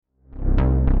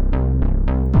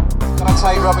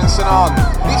Tate Robinson on.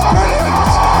 He's brilliant!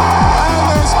 And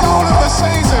there's goal of the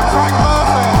season, Frank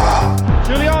Murphy.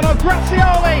 Giuliano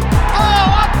Grazioli. Oh,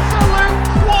 absolute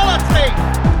quality!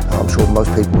 I'm sure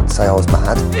most people would say I was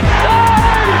mad.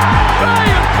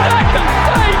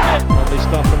 Lovely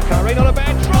stuff from Curry, not a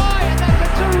bad try, and that's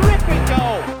a terrific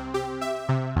goal.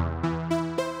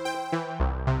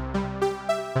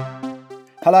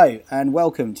 Hello and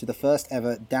welcome to the first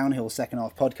ever Downhill Second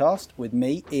Half podcast with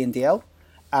me, Ian DL,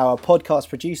 our podcast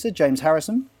producer, James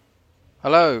Harrison.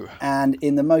 Hello. And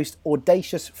in the most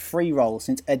audacious free roll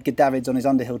since Edgar Davids on his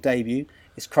Underhill debut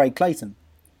is Craig Clayton.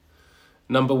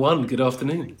 Number one, good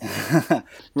afternoon.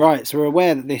 Right, so we're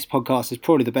aware that this podcast is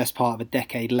probably the best part of a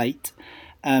decade late.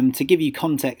 To give you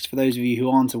context for those of you who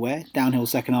aren't aware, Downhill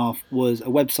Second Half was a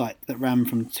website that ran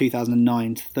from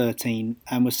 2009 to 13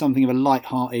 and was something of a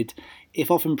light-hearted,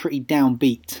 if often pretty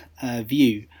downbeat,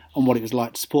 view on what it was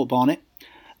like to support Barnet.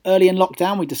 Early in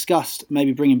lockdown, we discussed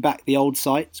maybe bringing back the old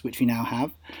sites, which we now have,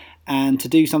 and to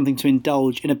do something to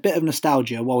indulge in a bit of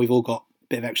nostalgia while we've all got a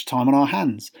bit of extra time on our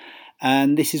hands.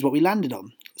 And this is what we landed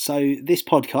on. So this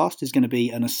podcast is going to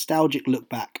be a nostalgic look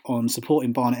back on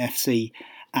supporting Barnet FC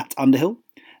at Underhill.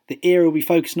 The era we'll be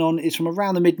focusing on is from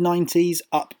around the mid-90s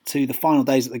up to the final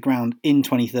days at the ground in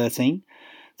 2013.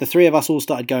 The three of us all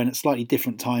started going at slightly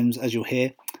different times, as you'll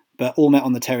hear, but all met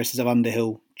on the terraces of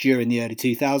Underhill during the early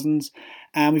 2000s.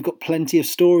 And we've got plenty of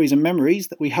stories and memories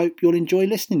that we hope you'll enjoy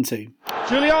listening to.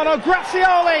 Giuliano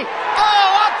Grazioli.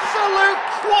 Oh, absolute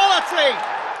quality!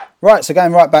 Right, so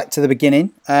going right back to the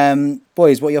beginning.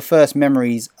 Boys, what are your first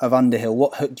memories of Underhill?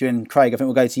 What hooked you in? Craig, I think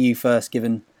we'll go to you first,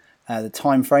 given the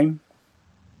time frame.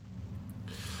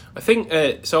 I think,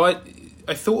 so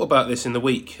I thought about this in the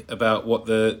week, about what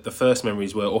the first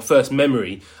memories were, or first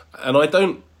memory, and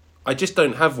I just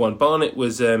don't have one. Barnet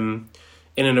was in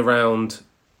and around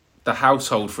the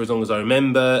household for as long as I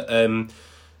remember.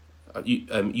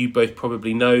 You both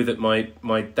probably know that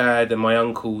my dad and my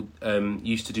uncle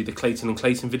used to do the Clayton and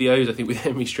Clayton videos, I think with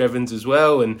Henry Strevens as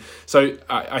well. And so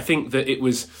I think that it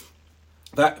was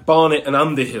that Barnet and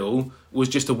Underhill was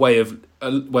just a way of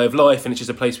life, and it's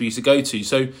just a place we used to go to.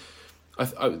 So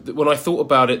when I thought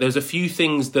about it, there's a few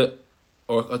things that,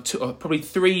 or probably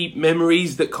three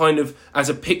memories that kind of, as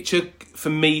a picture for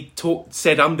me,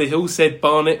 said Underhill, said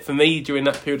Barnet for me during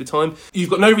that period of time. You've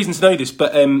got no reason to know this,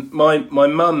 but my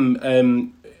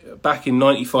mum, back in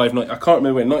 95, I can't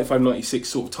remember when, 95, 96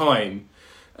 sort of time,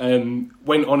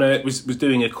 went on was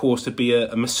doing a course to be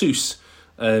a masseuse,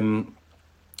 a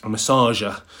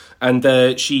massager.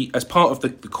 And she, as part of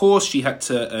the course, she had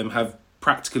to have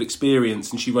practical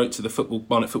experience, and she wrote to the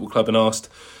Barnet Football Club and asked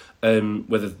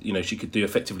whether she could do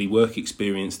effectively work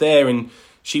experience there, and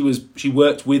she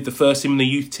worked with the first team and the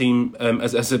youth team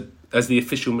as the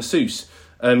official masseuse.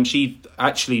 She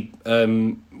actually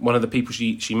one of the people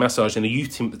she massaged in the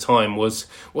youth team at the time was,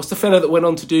 what's the fella that went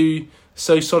on to do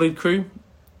So Solid Crew?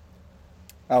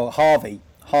 Oh, Harvey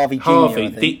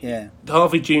Jr.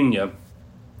 Harvey Jr.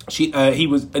 She actually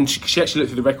looked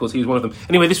through the records. He was one of them.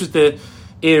 Anyway, this was the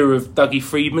era of Dougie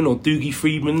Freedman, or Doogie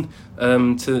Freedman,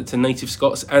 to native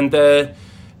Scots. And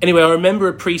anyway, I remember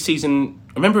a pre-season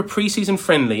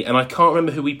friendly, and I can't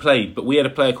remember who we played, but we had a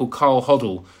player called Carl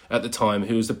Hoddle at the time,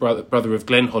 who was the brother of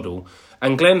Glenn Hoddle.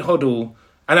 And Glenn Hoddle,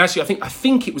 and actually I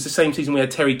think it was the same season we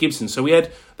had Terry Gibson. So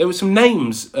there were some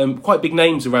names, quite big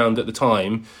names around at the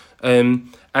time,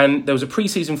 and there was a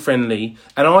pre-season friendly,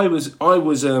 and I was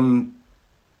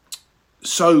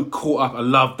so caught up. I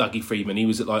loved Dougie Freedman.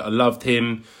 I loved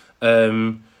him,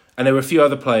 and there were a few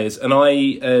other players, and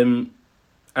I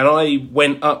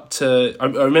went up to. I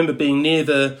remember being near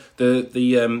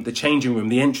the changing room,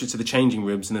 the entrance to the changing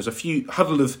rooms, and there's a few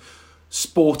huddle of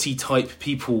sporty type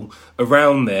people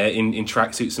around there in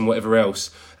tracksuits and whatever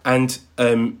else, and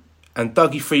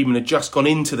Dougie Freedman had just gone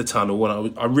into the tunnel,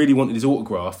 and I really wanted his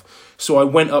autograph, so I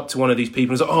went up to one of these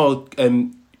people and was like,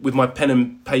 with my pen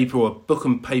and paper, or book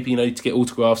and paper, to get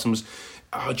autographs, and was,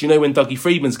 do you know when Dougie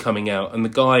Freedman's coming out? And the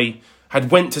guy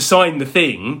had went to sign the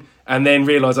thing, and then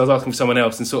realised I was asking for someone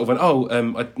else, and sort of went,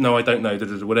 no, I don't know,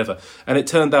 whatever. And it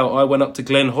turned out I went up to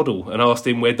Glenn Hoddle and asked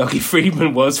him where Dougie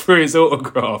Freedman was for his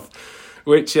autograph,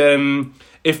 which,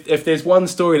 if there's one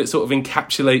story that sort of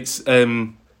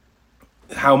encapsulates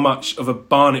how much of a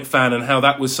Barnet fan and how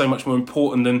that was so much more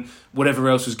important than whatever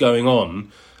else was going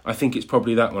on, I think it's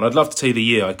probably that one. I'd love to tell you the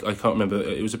year. I can't remember.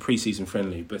 It was a pre-season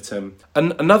friendly. But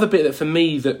another bit that for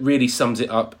me that really sums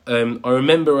it up, I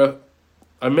remember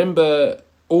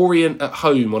Orient at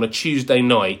home on a Tuesday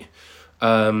night.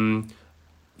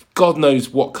 God knows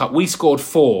what cup. We scored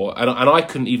 4, and I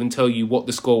couldn't even tell you what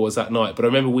the score was that night, but I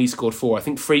remember we scored 4. I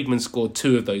think Freedman scored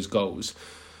 2 of those goals.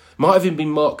 Might have even been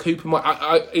Mark Cooper.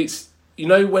 It's, you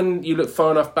know, when you look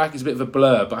far enough back, it's a bit of a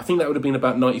blur, but I think that would have been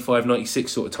about 95,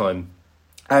 96 sort of time.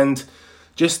 And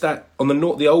just that on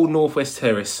the old Northwest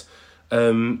Terrace,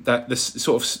 that the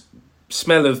sort of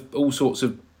smell of all sorts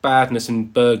of badness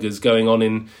and burgers going on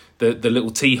in the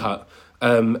little tea hut,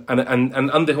 and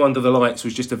Underhill Under the Lights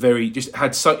was just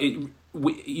the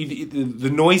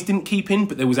noise didn't keep in,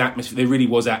 but there was atmosphere. There really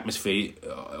was atmosphere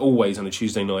always on a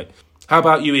Tuesday night. How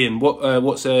about you, Ian?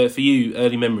 What's for you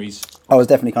early memories? I was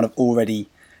definitely kind of already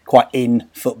quite in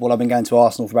football. I've been going to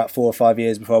Arsenal for about 4 or 5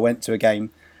 years before I went to a game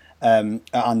at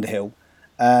Underhill.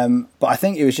 But I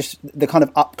think it was just the kind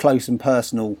of up close and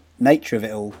personal nature of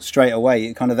it all straight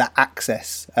away. Kind of that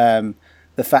access, the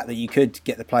fact that you could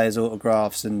get the players'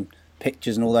 autographs and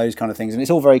pictures and all those kind of things. And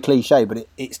it's all very cliche, but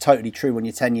it's totally true. When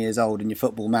you're 10 years old and you're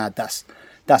football mad, that's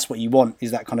what you want,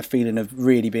 is that kind of feeling of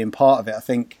really being part of it. I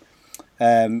think,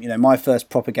 my first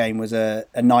proper game was a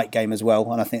night game as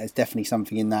well, and I think there's definitely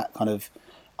something in that kind of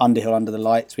Underhill Under the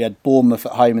Lights. We had Bournemouth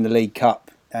at home in the League Cup,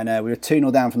 and we were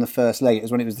 2-0 down from the first leg. It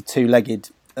was when it was the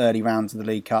two-legged early rounds of the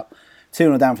League Cup.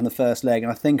 2-0 down from the first leg,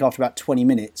 and I think after about 20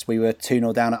 minutes we were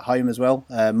 2-0 down at home as well.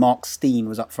 Mark Steen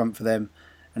was up front for them,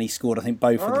 and he scored, I think,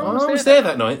 both of them. I was there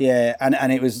that night. Yeah,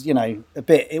 and it was,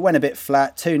 it went a bit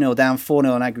flat, 2-0 down,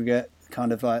 4-0 on aggregate,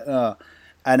 kind of like,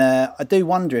 And I do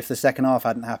wonder if the second half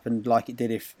hadn't happened like it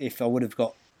did, if I would have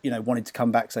got, wanted to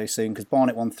come back so soon, because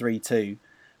Barnet won 3-2.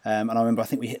 And I remember, I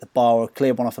think we hit the bar or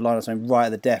cleared one off the line or something right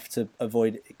at the death to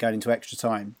avoid it going into extra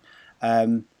time.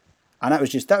 And that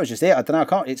was just it. I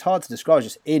don't know. It's hard to describe. I was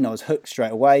just in. I was hooked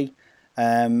straight away.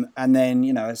 And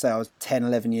then, I say I was 10,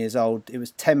 11 years old. It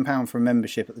was £10 for a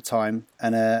membership at the time,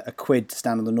 and a quid to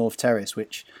stand on the North Terrace,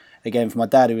 which, again, for my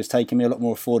dad, who was taking me, a lot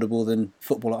more affordable than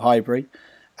football at Highbury.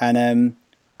 And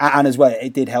as well,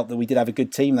 it did help that we did have a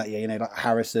good team that year. Like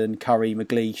Harrison, Curry,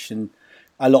 McLeish, and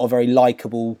a lot of very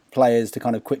likeable players to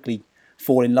kind of quickly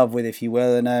fall in love with, if you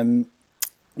will. And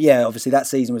obviously that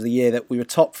season was the year that we were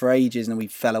top for ages, and then we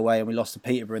fell away and we lost to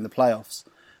Peterborough in the playoffs.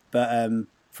 But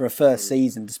for a first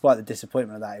season, despite the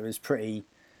disappointment of that, it was pretty.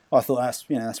 I thought that's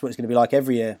what it's going to be like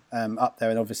every year up there,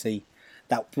 and obviously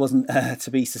that wasn't to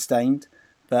be sustained.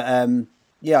 But I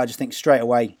just think straight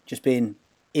away, just being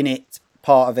in it,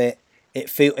 part of it,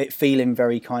 feeling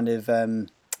very kind of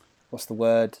what's the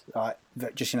word?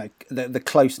 Just the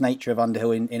close nature of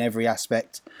Underhill in every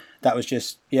aspect. That was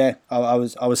just I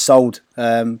was sold.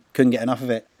 Couldn't get enough of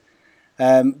it. Go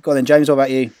on then, James. What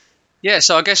about you? Yeah,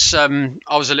 so I guess I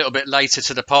was a little bit later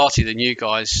to the party than you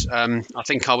guys. I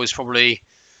think I was probably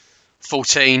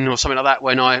 14 or something like that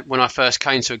when I first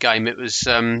came to a game. It was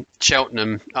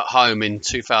Cheltenham at home in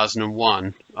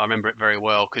 2001. I remember it very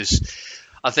well because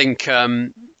I think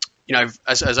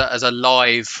as a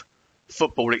live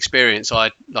football experience,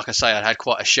 I had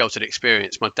quite a sheltered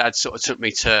experience. My dad sort of took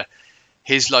me to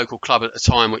his local club at the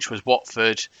time, which was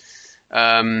Watford.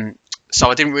 So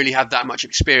I didn't really have that much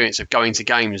experience of going to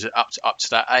games up to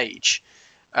that age.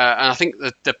 And I think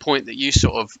the point that you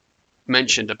sort of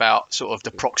mentioned about sort of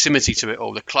the proximity to it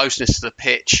all, the closeness to the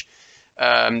pitch,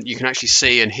 you can actually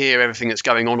see and hear everything that's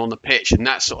going on the pitch, and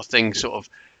that sort of thing sort of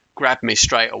grabbed me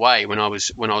straight away when I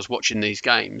was watching these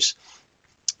games.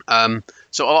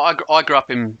 So I grew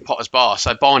up in Potters Bar,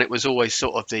 so Barnet was always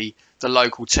sort of the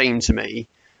local team to me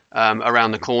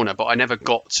around the corner, but I never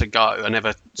got to go. I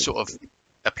never sort of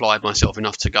applied myself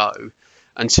enough to go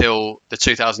until the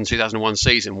 2000-2001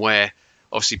 season, where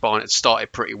obviously Barnet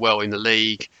started pretty well in the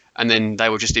league, and then they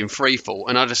were just in free fall,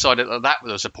 and I decided that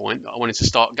was a point that I wanted to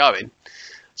start going.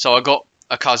 So I got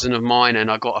a cousin of mine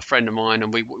and I got a friend of mine,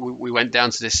 and we went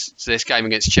down to this game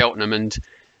against Cheltenham, and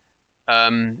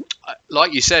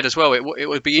like you said as well, it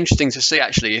would be interesting to see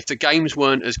actually if the games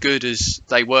weren't as good as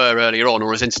they were earlier on,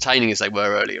 or as entertaining as they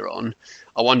were earlier on.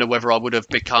 I wonder whether I would have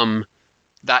become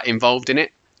that involved in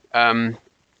it.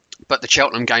 But the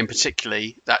Cheltenham game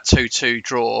particularly, that 2-2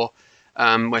 draw,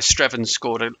 where Streven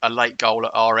scored a late goal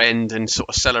at our end and sort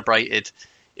of celebrated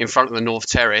in front of the North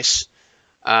Terrace,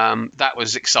 that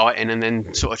was exciting. And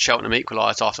then sort of Cheltenham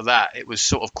equalised after that. It was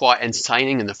sort of quite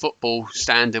entertaining, and the football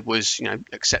standard was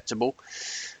acceptable.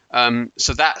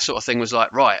 So that sort of thing was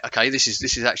like, right, okay, this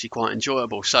is actually quite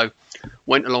enjoyable. So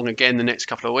went along again the next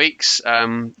couple of weeks,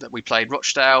 that we played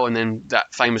Rochdale, and then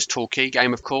that famous Torquay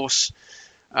game, of course,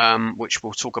 which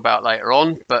we'll talk about later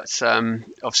on, but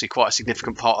obviously quite a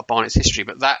significant part of Barnet's history.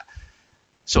 But that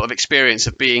sort of experience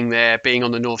of being there, being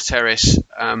on the North Terrace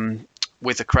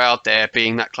with the crowd there,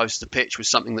 being that close to the pitch, was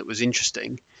something that was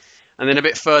interesting. And then a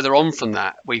bit further on from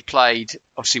that, we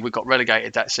got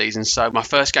relegated that season. So my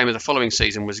first game of the following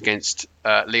season was against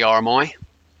Lee RMI.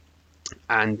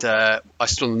 And I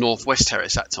stood on the North West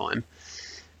Terrace that time.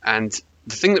 And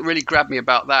the thing that really grabbed me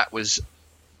about that was,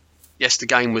 yes, the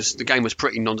game was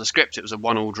pretty nondescript. It was a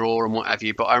 1-1 draw and what have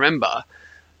you. But I remember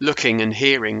looking and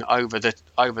hearing over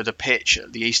the pitch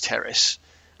at the East Terrace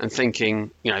and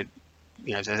thinking,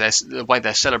 the way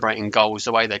they're celebrating goals,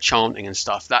 the way they're chanting and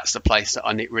stuff. That's the place that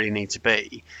I really need to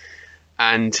be.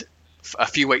 And a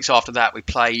few weeks after that, we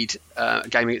played a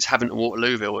game against Havant and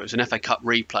Waterlooville. It was an FA Cup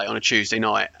replay on a Tuesday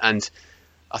night, and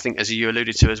I think, as you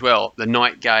alluded to as well, the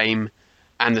night game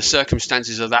and the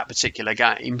circumstances of that particular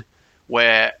game,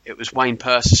 where it was Wayne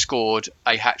Purser scored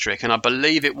a hat-trick, and I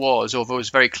believe it was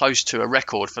very close to a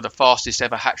record for the fastest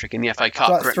ever hat-trick in the FA Cup.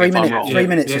 Like 3 minutes, 3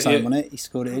 minutes or something, wasn't it? He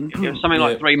scored it in. It was something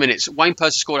like 3 minutes. Wayne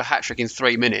Purser scored a hat-trick in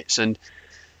 3 minutes, and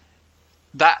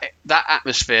that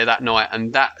atmosphere that night,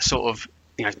 and that sort of,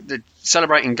 the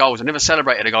celebrating goals. I never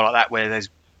celebrated a goal like that where there's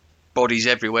bodies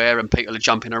everywhere and people are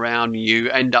jumping around, and you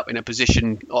end up in a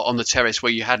position on the terrace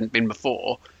where you hadn't been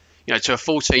before. To a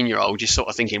 14-year-old, you're sort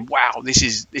of thinking, "Wow, this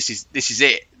is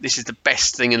it. This is the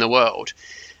best thing in the world."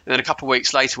 And then a couple of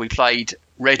weeks later, we played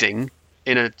Reading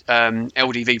in a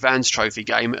LDV Vans Trophy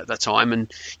game at the time,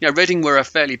 and Reading were a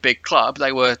fairly big club.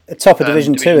 They were top of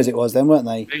Division 2 as it was then, weren't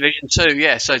they? Division 2,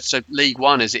 yeah. So League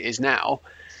 1 as it is now,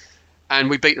 and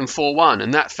we beat them 4-1,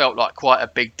 and that felt like quite a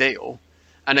big deal.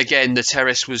 And again, the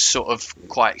terrace was sort of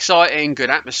quite exciting, good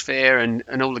atmosphere,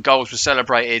 and all the goals were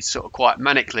celebrated sort of quite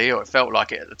manically, or it felt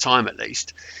like it at the time at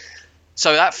least.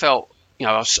 So that felt,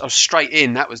 I was straight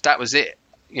in. That was it.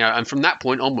 And from that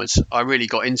point onwards, I really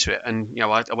got into it. And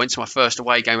I went to my first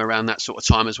away game around that sort of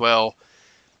time as well.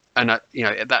 And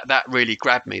that really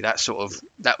grabbed me. That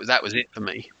was it for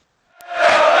me.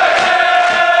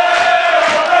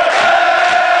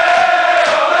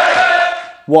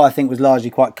 What I think was largely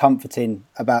quite comforting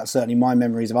about certainly my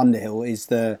memories of Underhill is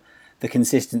the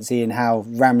consistency in how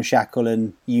ramshackle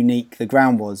and unique the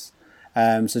ground was.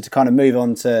 So to kind of move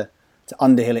on to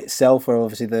Underhill itself, where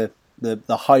obviously the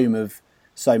home of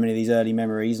so many of these early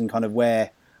memories and kind of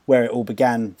where it all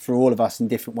began for all of us in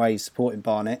different ways supporting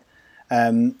Barnet.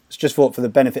 It's just thought for the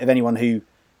benefit of anyone who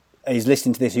is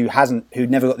listening to this who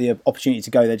never got the opportunity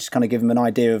to go there, just kind of give them an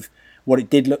idea of what it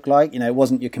did look like. It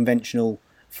wasn't your conventional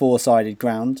 4-sided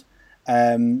ground.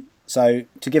 So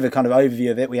to give a kind of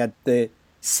overview of it, we had the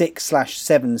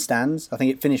 6/7 stands. I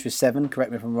think it finished with 7.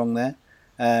 Correct me if I'm wrong there.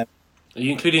 Are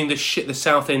you including the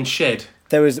South End shed?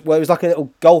 It was like a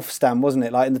little golf stand, wasn't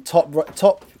it? Like in the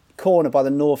top corner by the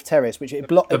North Terrace, which it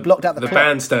blocked out the clock.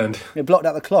 Bandstand. It blocked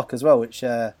out the clock as well, which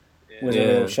was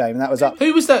a real shame. And that was up.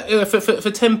 Who was that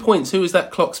for 10 points? Who was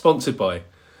that clock sponsored by?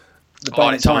 The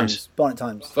Barnet Times. Barnet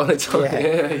Times. Yeah,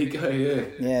 there you go.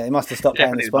 Yeah, they must have stopped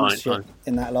paying the sponsorship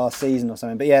in that last season or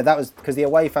something. But yeah, that was because the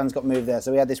away fans got moved there.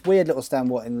 So we had this weird little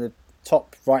stand, in the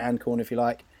top right-hand corner, if you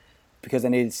like, because they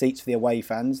needed seats for the away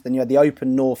fans. Then you had the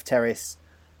open North Terrace.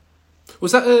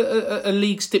 Was that a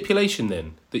league stipulation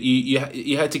then, that you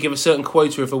had to give a certain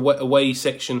quota of away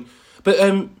section? But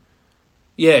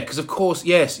yeah, because of course,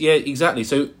 yes, yeah, exactly.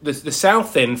 So the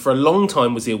south end for a long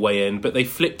time was the away end, but they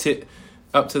flipped it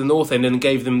up to the north end and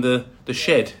gave them the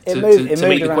shed to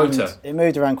meet the quota. It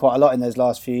moved around quite a lot in those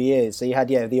last few years. So you had,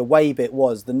 the away bit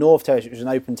was the North Terrace, which was an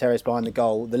open terrace behind the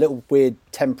goal, the little weird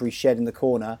temporary shed in the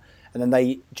corner, and then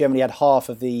they generally had half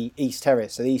of the East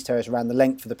Terrace. So the East Terrace ran the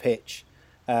length of the pitch,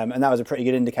 and that was a pretty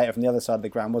good indicator from the other side of the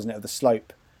ground, wasn't it, of the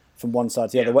slope from one side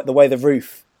to the other. The way the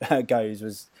roof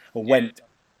went.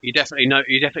 You definitely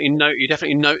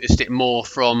noticed it more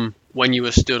from when you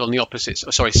were sat on the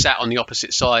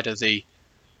opposite side of the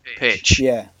pitch.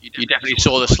 Yeah, you definitely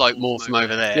saw the slope more from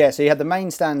over there. Yeah, so you had the main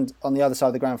stand on the other side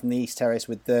of the ground from the East Terrace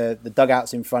with the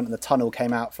dugouts in front, and the tunnel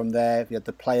came out from there. You had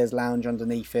the players' lounge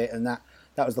underneath it, and that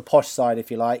was the posh side, if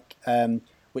you like,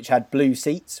 which had blue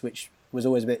seats, which was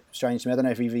always a bit strange to me. I don't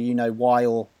know if either you know why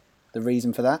or the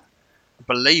reason for that. I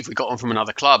believe we got one from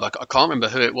another club. I can't remember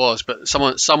who it was, but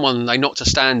someone they knocked a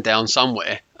stand down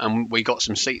somewhere, and we got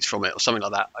some seats from it or something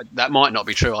like that. That might not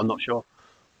be true. I'm not sure.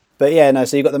 But yeah, no,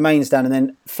 so you've got the main stand and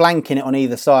then flanking it on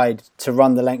either side to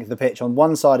run the length of the pitch. On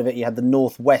one side of it, you had the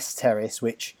Northwest Terrace,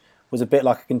 which was a bit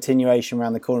like a continuation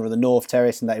around the corner of the North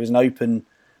Terrace, and that it was an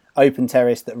open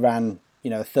terrace that ran,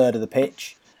 a third of the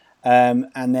pitch. And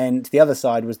then to the other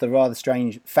side was the rather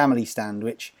strange family stand,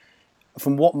 which,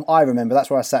 from what I remember,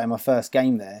 that's where I sat in my first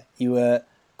game there. You were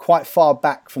quite far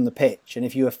back from the pitch, and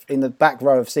if you were in the back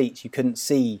row of seats, you couldn't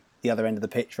see the other end of the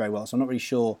pitch very well. So I'm not really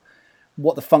sure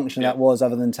what the function of that was,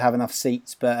 other than to have enough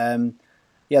seats. But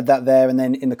you had that there, and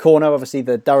then in the corner, obviously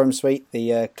the Durham Suite,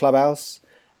 the clubhouse,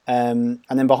 and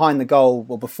then behind the goal,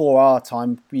 well, before our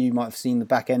time, you might have seen the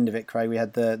back end of it, Craig. We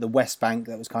had the West Bank,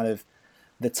 that was kind of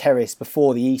the terrace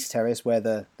before the East Terrace, where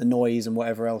the noise and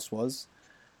whatever else was.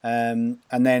 And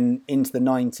then into the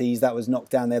 90s, that was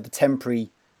knocked down. They had the temporary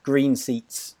green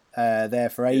seats there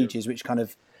for ages, which kind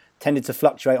of tended to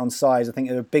fluctuate on size. I think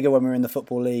they were bigger when we were in the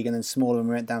Football League and then smaller when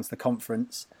we went down to the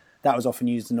conference. That was often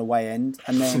used in the away end.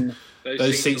 And then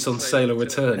those seats on sale or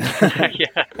return. Yeah.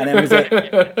 And then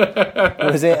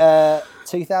was it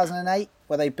 2008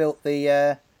 where they built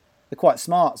the quite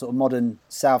smart sort of modern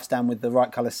South Stand with the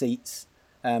right colour seats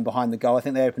behind the goal. I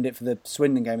think they opened it for the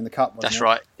Swindon game in the Cup. That's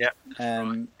right. Yeah.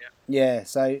 Yeah.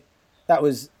 So that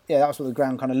was what the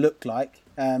ground kind of looked like.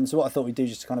 So what I thought we'd do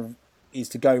just is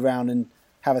to go round and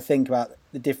have a think about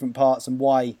the different parts and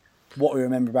what we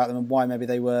remember about them and why maybe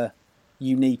they were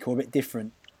unique or a bit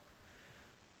different.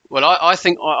 Well, I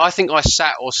think I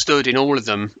sat or stood in all of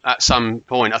them at some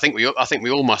point. I think we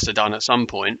all must have done at some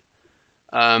point.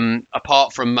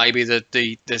 Apart from maybe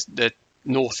the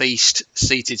northeast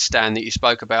seated stand that you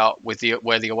spoke about with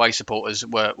where the away supporters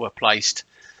were placed.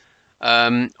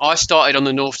 I started on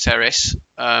the North Terrace,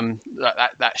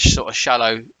 that sort of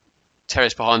shallow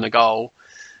terrace behind the goal,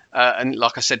 and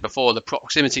like I said before, the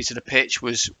proximity to the pitch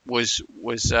was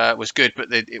good, but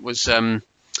it was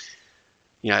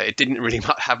it didn't really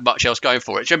have much else going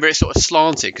for it. Do you remember it sort of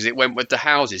slanted because it went with the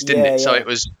houses, didn't it? So it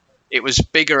was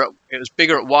bigger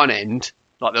at one end.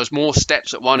 Like there was more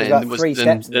steps at one end than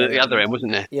the other end,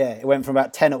 wasn't there? Yeah, it went from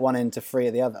about 10 at one end to 3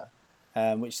 at the other,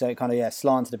 which so it kind of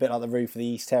slanted a bit like the roof of the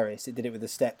East Terrace. It did it with the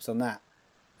steps on that.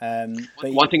 One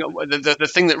thing, the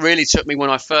thing that really took me when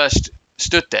I first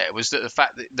stood there was that the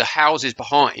fact that the houses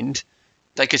behind,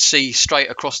 they could see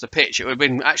straight across the pitch. It would have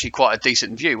been actually quite a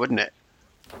decent view, wouldn't it?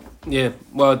 Yeah.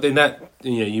 Well, then that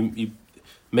you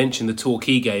mentioned the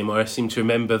Torquay game. I seem to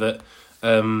remember that.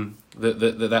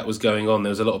 That was going on. There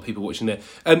was a lot of people watching there.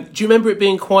 Do you remember it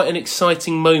being quite an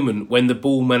exciting moment when the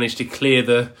ball managed to clear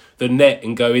the net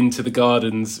and go into the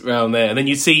gardens round there? And then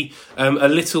you see a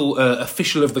little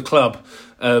official of the club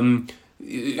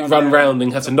run round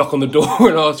and have to knock on the door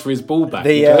and ask for his ball back.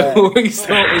 We thought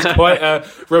it was quite a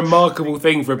remarkable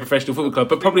thing for a professional football club,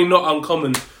 but probably not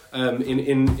uncommon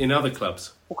in other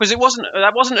clubs. Because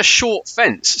that wasn't a short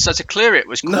fence, so to clear it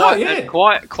was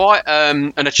quite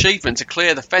an achievement to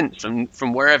clear the fence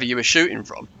from wherever you were shooting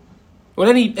from. Well,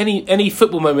 any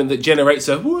football moment that generates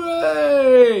a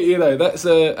way, that's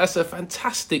a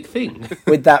fantastic thing.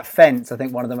 With that fence, I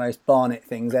think one of the most Barnet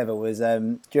things ever was.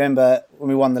 Do you remember when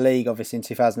we won the league, obviously in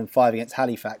 2005 against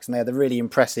Halifax, and they had the really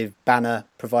impressive banner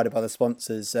provided by the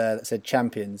sponsors that said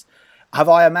 "Champions"? Have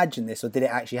I imagined this, or did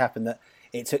it actually happen that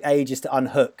it took ages to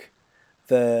unhook?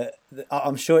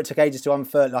 I'm sure it took ages to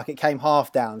unfurl. Like it came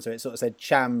half down, so it sort of said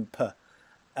 "Champ,"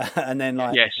 and then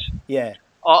yes, yeah.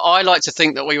 I like to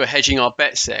think that we were hedging our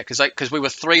bets there because we were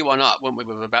 3-1 up, weren't we,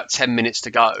 with about 10 minutes to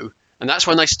go, and that's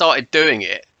when they started doing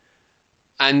it.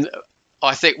 And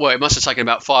I think, it must have taken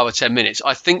about 5 or 10 minutes.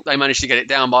 I think they managed to get it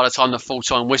down by the time the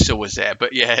full-time whistle was there.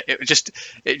 But yeah, it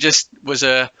just was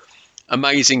a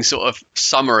amazing sort of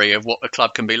summary of what the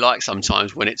club can be like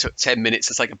sometimes when it took 10 minutes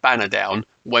to take a banner down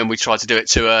when we tried to do it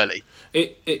too early.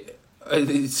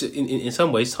 It's in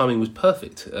some ways timing was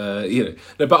perfect, No,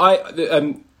 but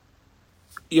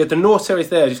the North Terrace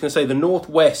there. I was just going to say the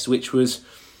Northwest, which was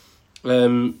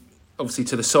obviously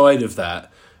to the side of that,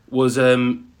 was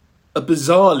a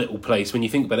bizarre little place when you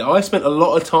think about it. I spent a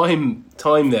lot of time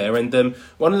there, and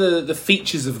one of the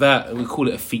features of that, and we call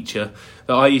it a feature,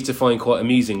 that I used to find quite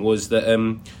amusing was that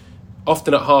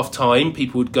often at half time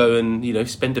people would go and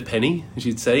spend a penny, as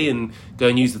you'd say, and go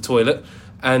and use the toilet,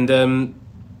 and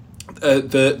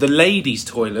the ladies'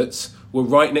 toilets were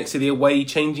right next to the away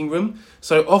changing room.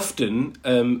 So often,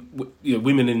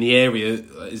 women in the area,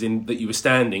 as in that you were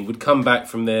standing, would come back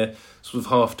from their sort of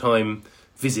half-time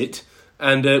visit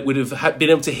and would have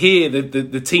been able to hear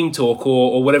the team talk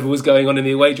or whatever was going on in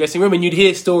the away dressing room, and you'd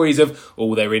hear stories of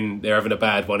they're having a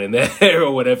bad one in there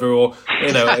or whatever, or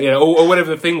or whatever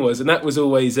the thing was, and that was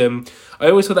always I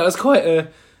always thought that was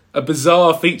quite a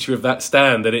bizarre feature of that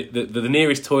stand, that the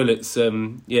nearest toilets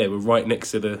were right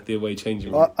next to the away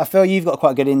changing room. Well, I feel you've got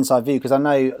quite a good inside view, because I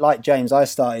know, like James, I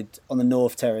started on the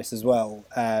North Terrace as well,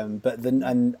 and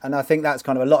I think that's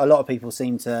kind of a lot of people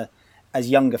seem to, as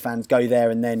younger fans, go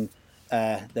there, and then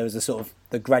there was a sort of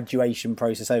the graduation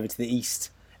process over to the East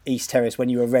Terrace when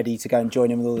you were ready to go and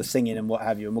join in with all the singing and what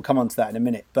have you, and we'll come on to that in a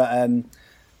minute. But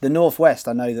the Northwest,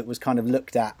 I know that was kind of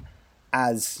looked at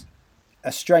as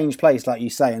a strange place, like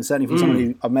you say, and certainly from someone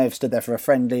who I may have stood there for a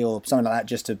friendly or something like that,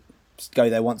 just to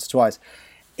go there once or twice.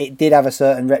 It did have a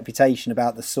certain reputation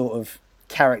about the sort of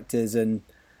characters and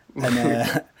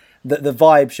the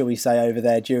vibe, shall we say, over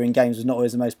there during games was not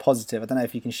always the most positive. I don't know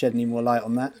if you can shed any more light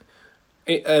on that.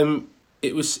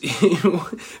 it was.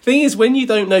 Thing is, when you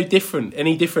don't know any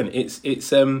different, it's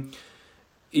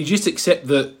you just accept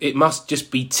that it must just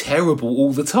be terrible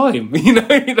all the time. You know,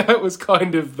 that was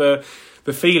kind of the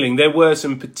feeling. There were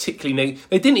some particularly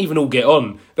they didn't even all get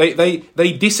on. They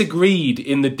disagreed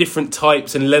in the different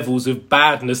types and levels of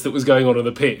badness that was going on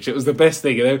the pitch. It was the best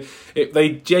thing.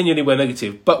 They genuinely were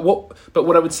negative. But what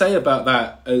I would say about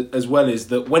that as well is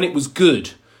that when it was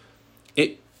good,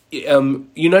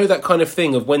 you know, that kind of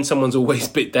thing of when someone's always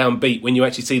a bit downbeat, when you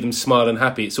actually see them smile and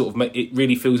happy, it sort of it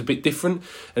really feels a bit different,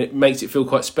 and it makes it feel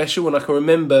quite special. And I can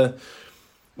remember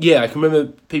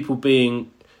people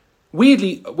being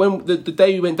weirdly, when the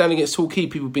day we went down against Torquay,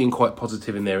 people being quite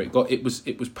positive in there. It was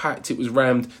packed, it was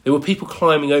rammed. There were people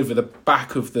climbing over the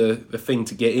back of the thing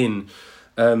to get in,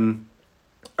 and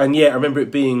yeah, I remember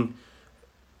it being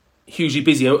hugely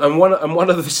busy. And one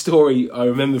other story I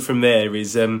remember from there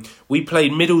is we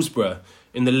played Middlesbrough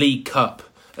in the League Cup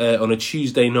on a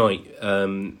Tuesday night,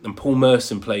 and Paul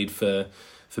Merson played for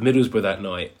Middlesbrough that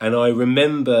night, and I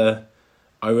remember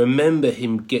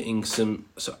him getting some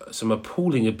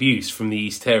appalling abuse from the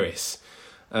East Terrace.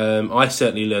 I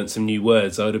certainly learnt some new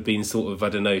words. I would have been sort of, I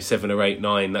don't know, 7 or 8,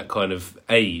 9, that kind of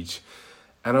age.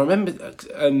 And I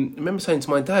remember saying to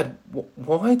my dad,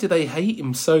 why do they hate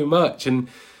him so much? And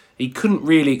he couldn't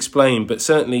really explain, but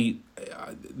certainly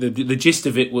the gist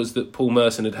of it was that Paul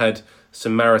Merson had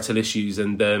some marital issues,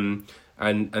 and the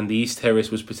East Terrace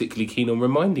was particularly keen on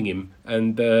reminding him,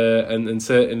 and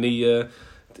certainly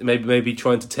maybe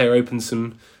trying to tear open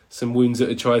some wounds that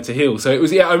had tried to heal. So it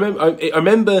was, yeah. I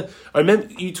remember.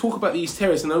 You talk about the East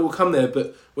Terrace, and I will come there.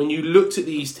 But when you looked at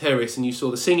the East Terrace and you saw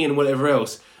the singing and whatever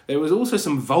else, there was also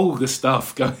some vulgar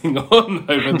stuff going on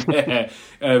over there,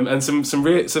 and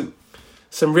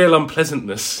some real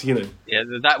unpleasantness, you know. Yeah,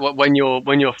 that when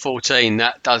you're 14,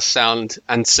 that does sound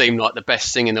and seem like the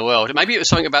best thing in the world. Maybe it was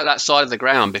something about that side of the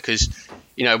ground, because,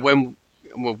 you know, when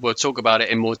we'll talk about it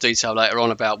in more detail later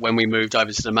on about when we moved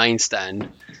over to the main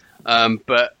stand.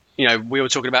 But you know, we were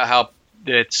talking about how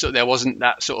there was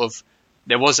that sort of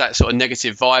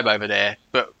negative vibe over there.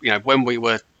 But you know, when we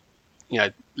were, you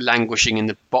know, languishing in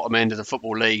the bottom end of the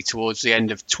Football League towards the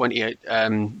end of the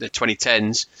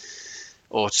 2010s,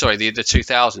 or sorry, the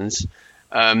 2000s,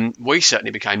 we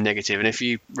certainly became negative. And if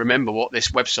you remember what this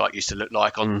website used to look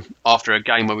like after a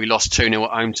game where we lost 2-0 at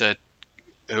home to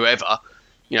whoever,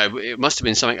 you know, it must have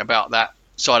been something about that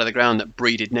side of the ground that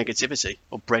bred negativity.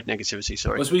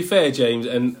 Sorry. Well, to be fair, James,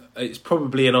 and it's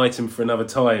probably an item for another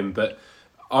time, but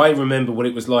I remember what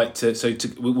it was like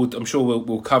I'm sure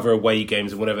we'll cover away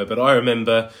games and whatever, but I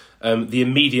remember the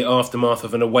immediate aftermath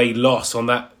of an away loss on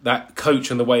that coach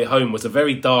on the way home was a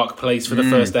very dark place for the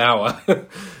first hour.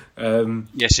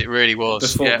 Yes, it really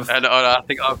was. And I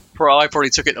think I probably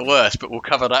took it the worst, but we'll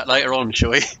cover that later on,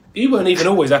 shall we? You weren't even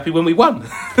always happy when we won. No,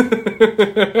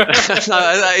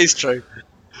 that is true.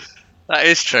 That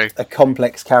is true. A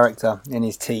complex character in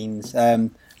his teens,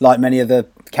 like many of the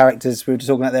characters we were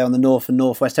talking about there on the North and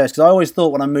Northwest Terrace. Because I always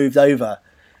thought when I moved over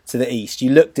to the East, you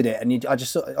looked at it and I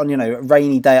just saw, on, you know, a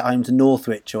rainy day at home to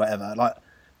Northwich or whatever, like,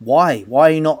 why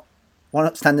are you not? Why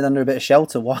not standing under a bit of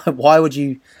shelter? Why would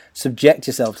you subject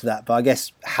yourself to that? But I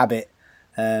guess habit.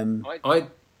 Do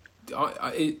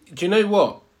you know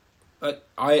what?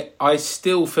 I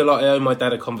still feel like I owe my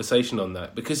dad a conversation on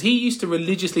that, because he used to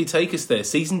religiously take us there,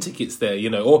 season tickets there, you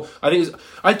know. Or I think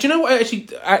do you know what?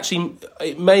 Actually,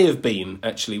 it may have been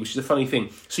actually, which is a funny thing.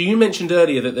 So you mentioned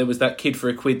earlier that there was that kid for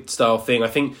a quid style thing. I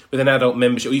think with an adult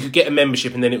membership, or you could get a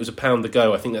membership and then it was £1 to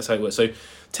go. I think that's how it works. So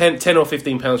 10 or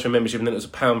 £15 for a membership, and then it was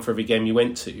 £1 for every game you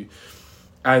went to.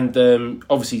 And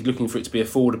obviously looking for it to be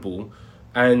affordable,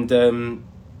 and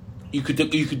you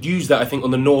could use that, I think,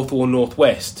 on the North or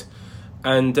Northwest.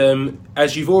 And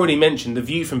as you've already mentioned, the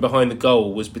view from behind the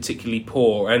goal was particularly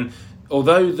poor. And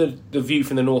although the view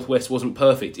from the Northwest wasn't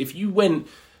perfect, if you went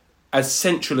as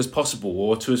central as possible,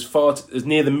 or to as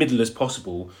near the middle as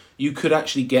possible, you could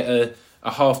actually get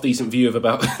a half decent view of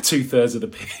about 2/3 of the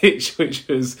pitch, which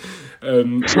was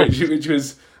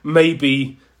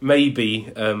maybe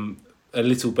a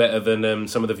little better than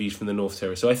some of the views from the North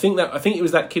Terrace. So I think it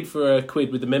was that kid for a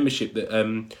quid with the membership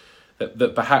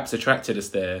that perhaps attracted us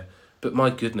there. But my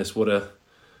goodness, what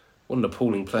an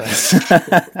appalling place!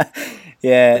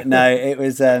 Yeah, no, it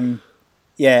was. But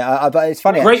it's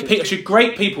funny.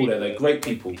 Great people there, though. Great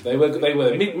people. They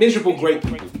were miserable, great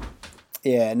people.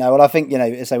 Yeah, no. Well, I think, you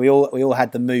know, so we all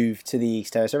had the move to the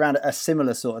East Terrace around a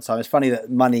similar sort of time. It's funny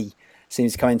that money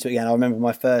seems to come into it again. I remember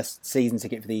my first season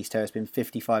ticket for the East Terrace being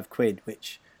 £55,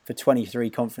 which for 23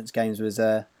 conference games was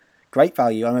great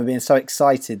value. I remember being so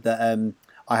excited that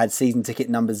I had season ticket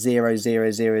number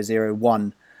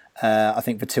 00001 I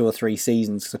think for 2 or 3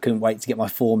 seasons, because I couldn't wait to get my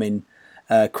form in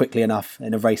quickly enough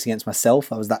in a race against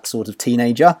myself. I was that sort of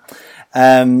teenager.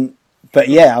 But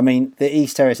yeah, I mean, the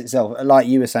East Terrace itself, like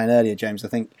you were saying earlier, James, I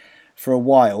think for a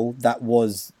while that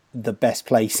was the best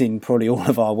place in probably all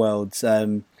of our worlds.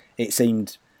 It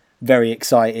seemed very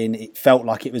exciting. It felt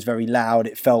like it was very loud.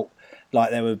 It felt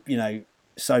like there were,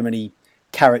 so many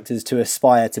characters to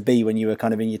aspire to be when you were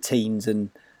kind of in your teens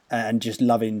and just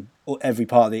loving every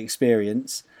part of the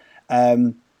experience.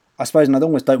 I suppose, and I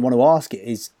almost don't want to ask it,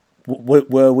 is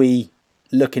were we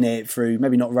looking at it through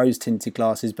maybe not rose-tinted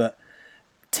glasses, but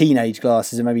teenage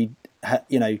glasses, and maybe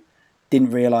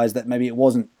didn't realise that maybe it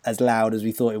wasn't as loud as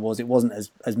we thought it was. It wasn't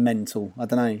as mental. I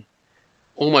don't know.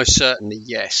 Almost certainly,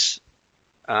 yes.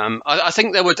 I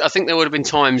think there would have been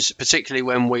times, particularly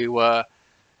when we were,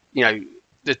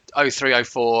 the 03,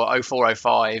 04, 04,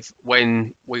 05,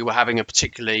 when we were having a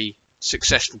particularly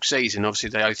successful season. Obviously,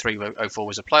 the 03, 04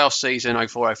 was a playoff season.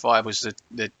 04, 05 was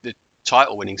the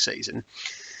title-winning season.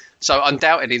 So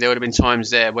undoubtedly, there would have been times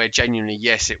there where genuinely,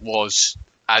 yes, it was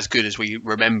as good as we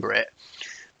remember it.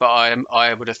 But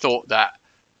I would have thought that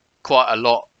quite a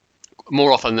lot,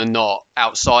 more often than not,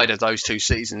 outside of those 2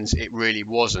 seasons, it really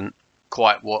wasn't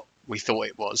quite what we thought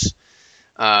it was.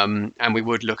 And we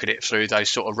would look at it through those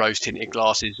sort of rose-tinted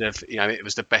glasses of, it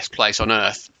was the best place on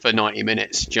earth for 90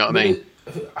 minutes. Do you know what I mean?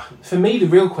 For me, the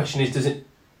real question is, does it,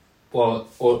 or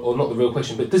not the real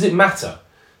question, but does it matter?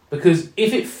 Because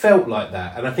if it felt like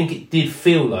that, and I think it did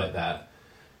feel like that,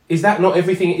 is that not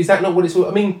everything? Is that not what it's all?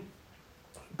 I mean,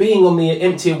 being on the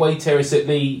empty away terrace at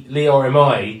Lee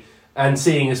RMI and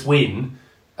seeing us win,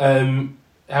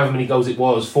 however many goals it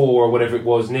was, 4 or whatever it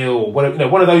was, 0 or whatever,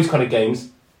 one of those kind of games.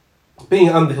 Being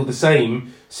at Underhill the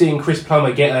same, seeing Chris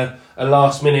Plummer get a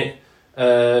last minute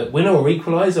winner or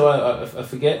equaliser, I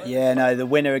forget. Yeah, no, the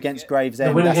winner against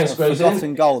Gravesend. The winner against Gravesend.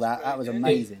 Forgotten goal, that was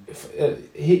amazing.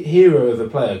 Hero of a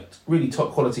player, really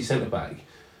top quality centre back.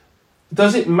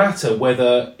 Does it matter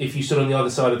whether, if you stood on the other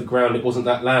side of the ground, it wasn't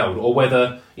that loud, or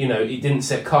whether it didn't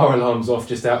set car alarms off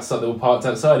just outside, that were parked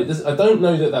outside? I don't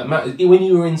know that matters. When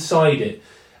you were inside it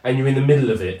and you're in the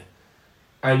middle of it,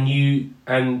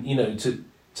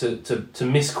 to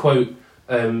misquote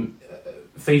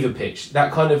Fever Pitch,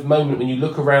 that kind of moment when you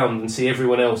look around and see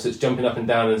everyone else that's jumping up and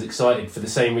down and is excited for the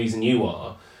same reason you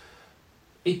are,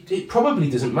 it probably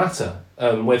doesn't matter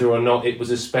whether or not it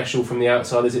was as special from the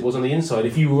outside as it was on the inside,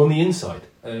 if you were on the inside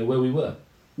where we were.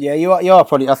 Yeah, you are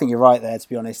probably, I think you're right there, to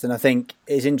be honest. And I think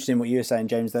it's interesting what you were saying,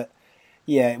 James, that,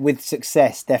 with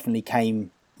success definitely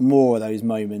came more of those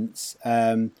moments.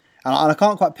 And I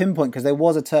can't quite pinpoint, because there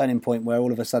was a turning point where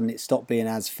all of a sudden it stopped being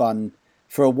as fun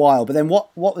for a while. But then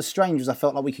what was strange was I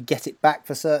felt like we could get it back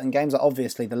for certain games. Like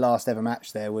obviously the last ever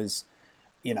match there was,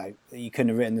 you couldn't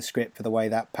have written the script for the way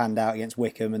that panned out against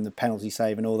Wickham and the penalty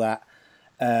save and all that.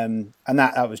 And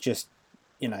that was just,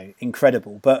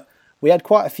 incredible. But we had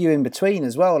quite a few in between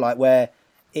as well, like where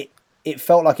it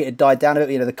felt like it had died down a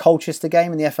bit. The Colchester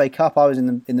game in the FA Cup, I was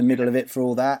in the middle of it for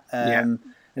all that.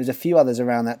 There's a few others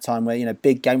around that time where,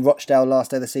 big game, Rochdale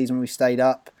last day of the season when we stayed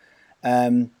up,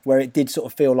 where it did sort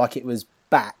of feel like it was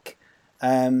back.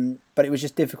 But it was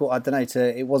just difficult, I don't know,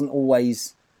 it wasn't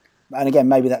always, and again,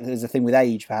 maybe that is a thing with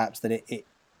age perhaps, that it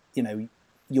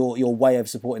your way of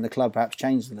supporting the club perhaps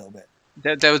changed a little bit.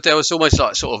 There was almost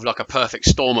like a perfect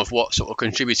storm of what sort of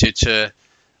contributed to,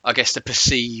 I guess, the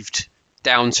perceived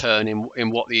downturn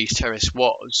in what the East Terrace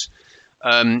was.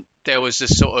 There was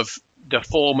this sort of, the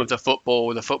form of the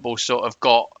football sort of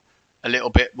got a little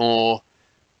bit more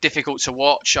difficult to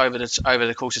watch over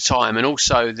the course of time, and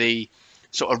also the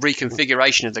sort of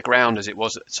reconfiguration of the ground as it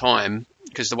was at the time,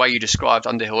 because the way you described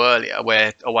Underhill earlier,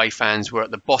 where away fans were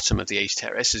at the bottom of the East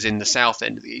Terrace, as in the south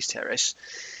end of the East Terrace,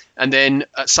 and then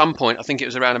at some point, I think it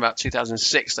was around about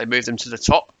 2006, they moved them to the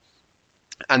top,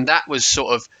 and that was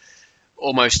sort of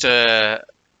almost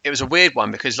it was a weird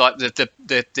one, because like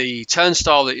the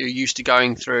turnstile that you're used to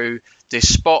going through, this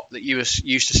spot that you were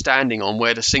used to standing on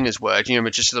where the singers were,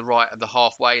 just to the right of the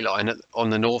halfway line on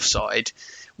the north side,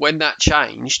 when that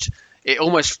changed, it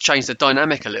almost changed the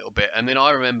dynamic a little bit. And then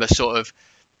I remember sort of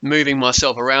moving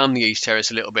myself around the East Terrace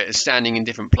a little bit and standing in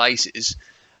different places.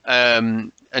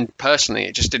 And personally,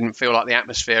 it just didn't feel like the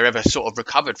atmosphere ever sort of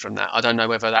recovered from that. I don't know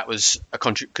whether that was a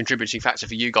contributing factor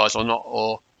for you guys or not,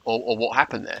 or what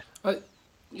happened there.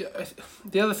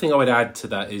 The other thing I would add to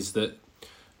that is that,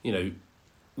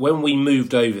 when we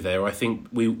moved over there, I think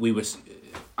we were,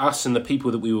 us and the people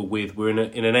that we were with, were in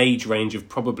an age range of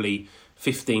probably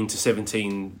 15 to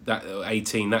 17,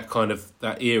 18,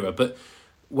 that era. But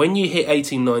when you hit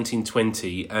 18, 19,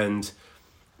 20, and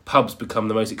pubs become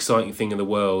the most exciting thing in the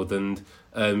world, and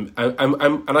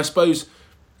I suppose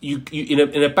you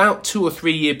in about 2 or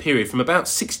 3 year period, from about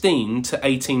 16 to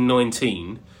 18,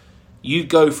 19, you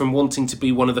go from wanting to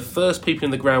be one of the first people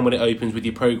in the ground when it opens with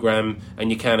your programme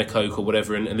and your can of Coke or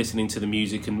whatever, and listening to the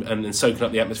music and soaking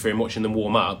up the atmosphere and watching them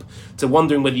warm up, to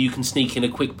wondering whether you can sneak in a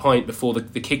quick pint before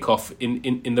the kick-off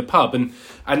in the pub.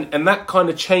 And that kind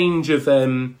of change of...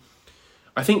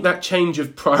 I think that change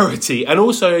of priority, and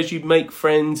also as you make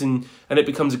friends and it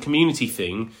becomes a community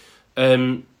thing,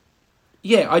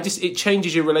 it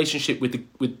changes your relationship with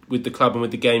the club and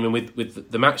with the game and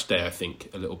with the match day, I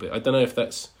think, a little bit. I don't know if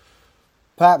that's...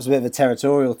 Perhaps a bit of a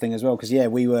territorial thing as well, because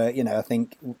we were, I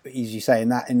think, as you say, in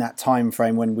that time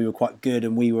frame when we were quite good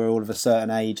and we were all of a certain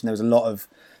age, and there was a lot of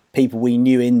people we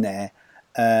knew in there,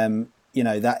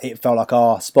 that it felt like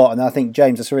our spot. And I think,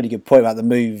 James, that's a really good point about the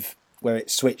move where it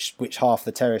switched which half of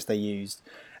the terrace they used,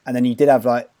 and then you did have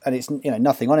and it's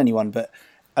nothing on anyone, but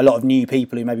a lot of new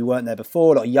people who maybe weren't there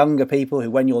before, a lot of younger people who,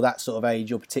 when you're that sort of age,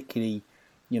 you're particularly,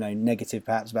 negative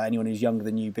perhaps about anyone who's younger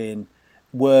than you being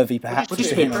worthy, perhaps. Well,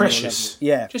 just a bit precious.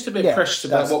 Yeah. Just a bit precious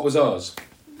about what was ours.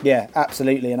 Yeah,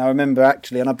 absolutely. And I remember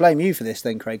actually, and I blame you for this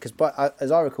then, Craig, because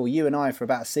as I recall, you and I for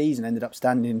about a season ended up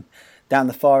standing down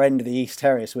the far end of the East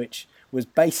Terrace, which was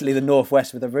basically the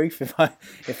northwest with a roof, if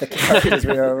the characters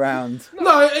were around.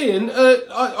 No, Ian,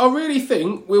 I really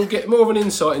think we'll get more of an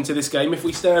insight into this game if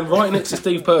we stand right next to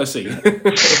Steve Percy.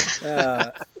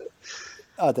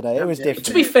 I don't know. It was different.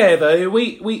 To be fair, though,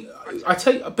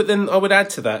 but then I would add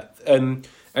to that, and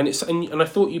I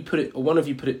thought you put it, or one of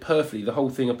you put it perfectly. The whole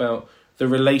thing about the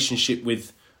relationship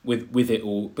with it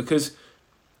all, because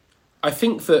I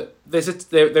think that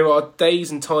there are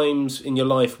days and times in your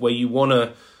life where you want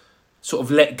to sort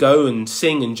of let go and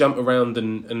sing and jump around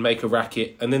and make a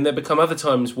racket, and then there become other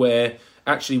times where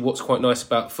actually what's quite nice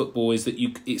about football is that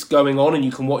it's going on and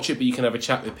you can watch it, but you can have a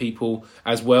chat with people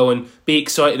as well and be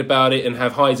excited about it and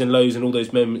have highs and lows and all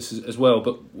those moments as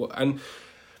well. And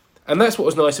that's what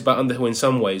was nice about Underhill in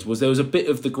some ways, was there was a bit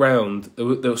of the ground. There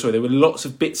were lots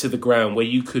of bits of the ground where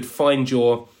you could find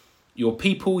your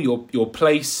people, your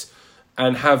place,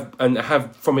 and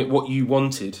have from it what you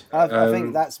wanted. I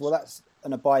think that's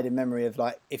an abiding memory of,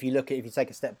 if you take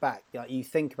a step back, you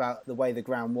think about the way the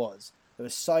ground was. There were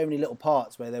so many little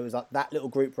parts where there was that little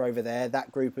group were over there,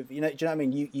 that group of, do you know what I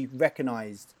mean? You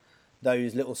recognised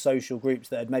those little social groups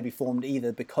that had maybe formed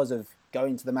either because of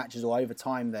going to the matches or over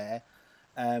time there.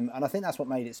 And I think that's what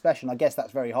made it special. And I guess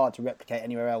that's very hard to replicate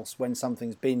anywhere else when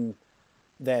something's been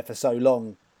there for so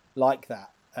long like that.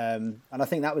 And I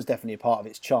think that was definitely a part of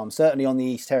its charm. Certainly on the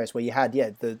East Terrace, where you had,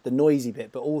 the noisy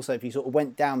bit, but also if you sort of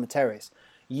went down the terrace,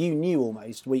 you knew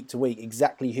almost week to week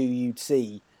exactly who you'd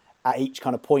see at each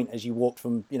kind of point as you walked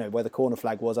from, where the corner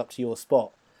flag was up to your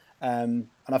spot. And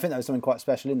I think there was something quite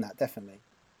special in that, definitely.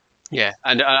 Yeah,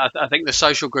 and I think the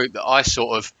social group that I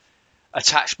sort of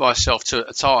attached myself to at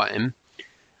the time,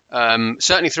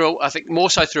 certainly I think more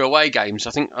so through away games.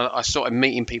 I think I started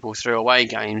meeting people through away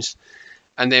games.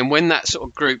 And then when that sort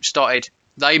of group started,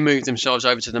 they moved themselves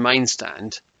over to the main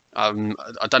stand. I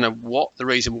don't know what the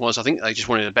reason was. I think they just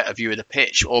wanted a better view of the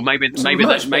pitch, or maybe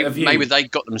they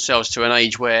got themselves to an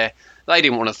age where they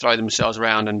didn't want to throw themselves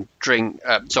around and drink,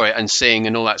 and sing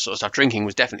and all that sort of stuff. Drinking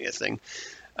was definitely a thing.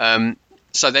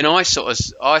 So then I sort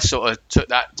of took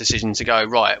that decision to go,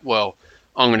 right, well,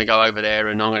 I'm going to go over there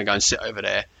and I'm going to go and sit over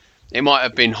there. It might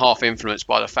have been half influenced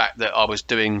by the fact that I was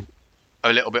doing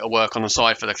a little bit of work on the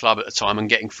side for the club at the time and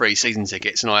getting free season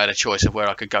tickets, and I had a choice of where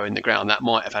I could go in the ground. That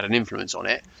might have had an influence on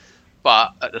it,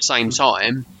 but at the same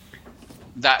time,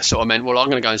 that sort of meant, well, I'm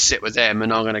going to go and sit with them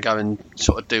and I'm going to go and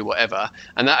sort of do whatever.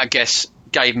 And that, I guess,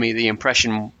 gave me the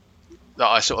impression that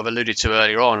I sort of alluded to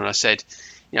earlier on, and I said,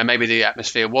 maybe the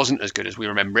atmosphere wasn't as good as we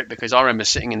remember it, because I remember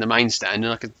sitting in the main stand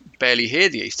and I could barely hear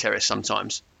the East Terrace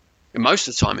sometimes, most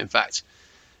of the time in fact.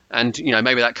 And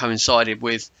maybe that coincided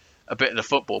with a bit of the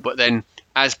football, but then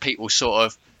as people sort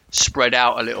of spread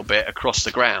out a little bit across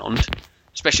the ground,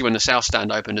 especially when the South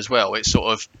Stand opened as well, it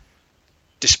sort of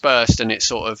dispersed and it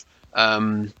sort of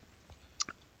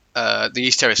the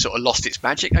East Terrace sort of lost its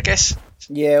magic, I guess.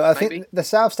 Yeah, well, I think the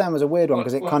South Stand was a weird one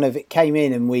because it came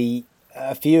in and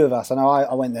a few of us, I know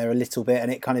I went there a little bit,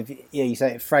 and it kind of, you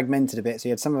say it fragmented a bit. So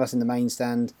you had some of us in the main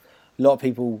stand, a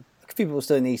few people were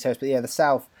still in the East Terrace, but the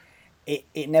South,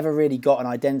 it never really got an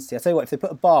identity. I tell you what, if they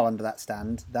put a bar under that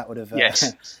stand, that would have.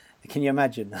 Yes. Can you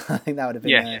imagine? I think that would have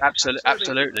been. Yeah,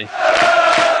 absolutely.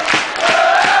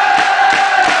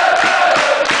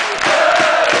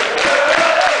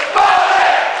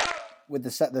 With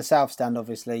the South Stand,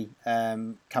 obviously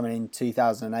coming in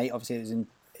 2008, obviously it was in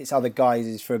its other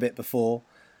guises for a bit before,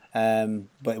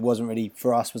 but it wasn't really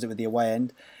for us, was it? With the away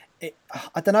end,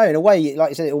 I don't know. In a way, like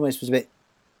you said, it almost was a bit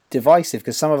divisive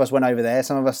because some of us went over there,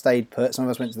 some of us stayed put, some of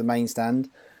us went to the main stand.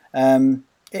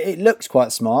 It looks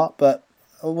quite smart, but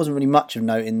there wasn't really much of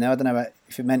note in there. I don't know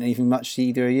if it meant anything much to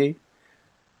either of you.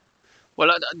 Well,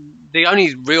 the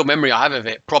only real memory I have of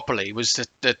it properly was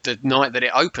the night that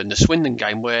it opened, the Swindon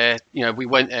game, where we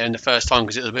went there in the first time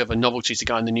because it was a bit of a novelty to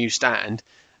go in the new stand,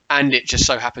 and it just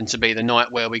so happened to be the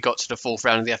night where we got to the fourth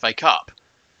round of the FA Cup.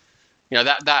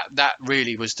 That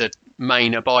really was the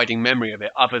main abiding memory of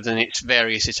it, other than its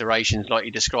various iterations, like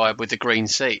you described with the green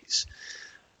seats.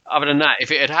 Other than that,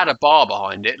 if it had had a bar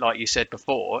behind it, like you said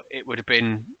before, it would have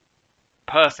been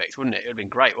perfect, wouldn't it? It would have been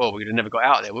great. Well, we would have never got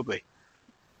out of there, would we?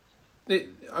 But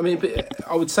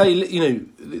I would say,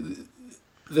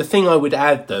 the thing I would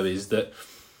add though is that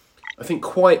I think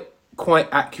quite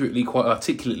accurately, quite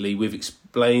articulately, we've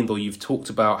explained, or you've talked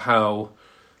about how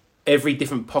every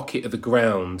different pocket of the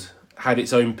ground had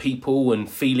its own people and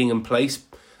feeling and place,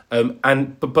 but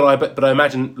I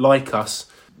imagine, like us,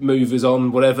 movers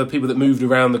on, whatever, people that moved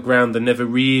around the ground and never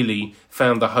really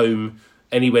found a home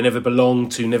anywhere, never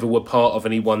belonged to, never were part of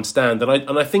any one stand.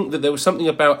 And I think that there was something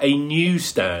about a new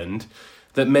stand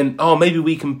that meant, maybe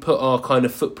we can put our kind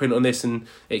of footprint on this and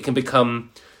it can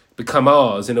become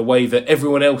ours in a way that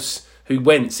everyone else who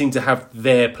went seemed to have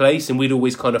their place, and we'd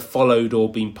always kind of followed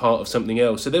or been part of something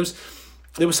else. So there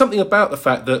was something about the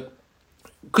fact that,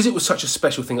 because it was such a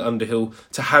special thing at Underhill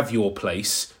to have your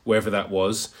place, wherever that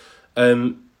was,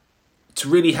 to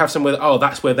really have somewhere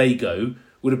that's where they go,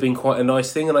 would have been quite a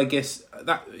nice thing. And I guess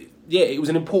that, it was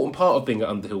an important part of being at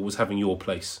Underhill, was having your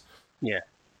place. Yeah.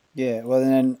 Yeah, well,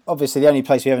 and then obviously the only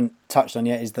place we haven't touched on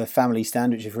yet is the family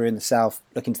stand, which if we're in the south,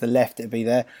 looking to the left, it'd be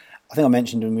there. I think I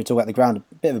mentioned when we were talking about the ground,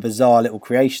 a bit of a bizarre little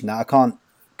creation that I can't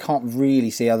really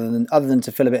see other than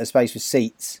to fill a bit of space with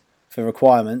seats for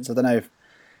requirements. I don't know if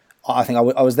I think I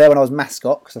was there when I was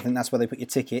mascot, because I think that's where they put your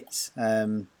tickets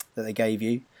that they gave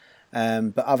you.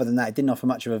 But other than that, it didn't offer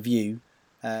much of a view.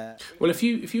 Well, if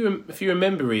you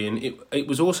remember, Ian, it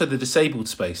was also the disabled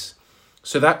space.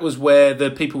 So that was where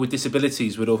the people with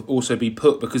disabilities would also be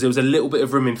put, because there was a little bit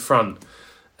of room in front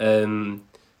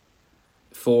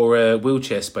for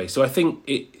wheelchair space. So I think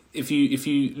if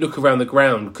you look around the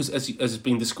ground, because as has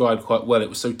been described quite well, it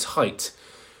was so tight.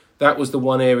 That was the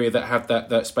one area that had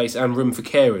that space and room for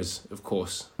carers, of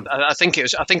course. I think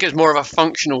it was more of a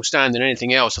functional stand than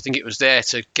anything else. I think it was there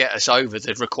to get us over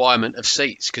the requirement of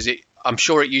seats, because I'm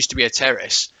sure it used to be a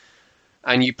terrace,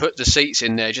 and you put the seats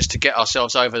in there just to get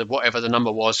ourselves over whatever the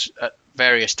number was at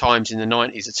various times in the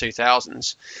 90s or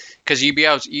 2000s. Because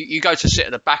you go to sit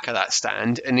at the back of that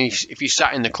stand, and if you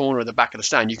sat in the corner of the back of the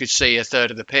stand, you could see a third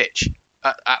of the pitch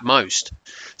at most.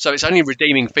 So its only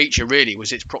redeeming feature really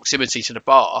was its proximity to the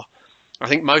bar. I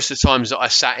think most of the times that I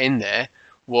sat in there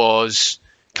was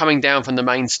coming down from the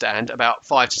main stand about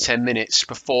 5 to 10 minutes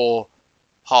before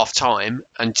half time,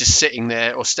 and just sitting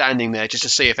there or standing there just to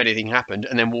see if anything happened,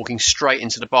 and then walking straight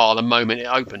into the bar the moment it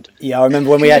opened. Yeah, I remember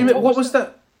when we had... What was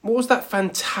that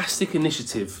fantastic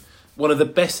initiative? One of the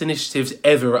best initiatives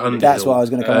ever at Underhill. That's what I was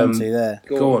going to come on to there.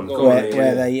 Go on.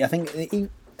 Where they, I think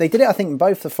they did it, I think, in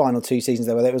both the final two seasons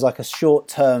there, where it was like a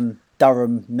short-term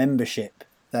Durham membership.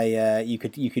 You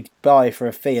could buy for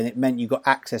a fee, and it meant you got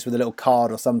access with a little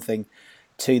card or something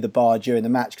to the bar during the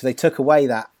match, because they took away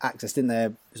that access, didn't they,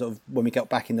 sort of when we got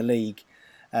back in the league,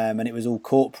 and it was all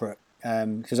corporate.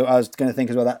 Because I was going to think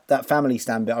as well, that family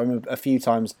stand bit, I remember a few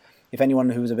times, if anyone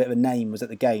who was a bit of a name was at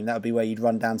the game, that would be where you'd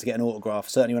run down to get an autograph.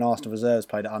 Certainly when Arsenal Reserves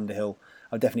played at Underhill,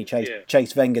 I would definitely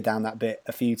chase Wenger down that bit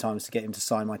a few times to get him to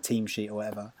sign my team sheet or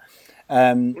whatever.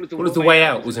 It was the way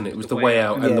out, wasn't it? It was the way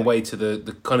out and the way to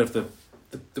the kind of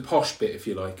the posh bit, if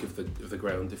you like, of the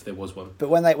ground, if there was one. But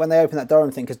when they opened that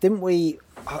Durham thing, because didn't we?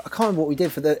 I can't remember what we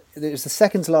did it was the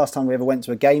second to last time we ever went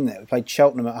to a game there. We played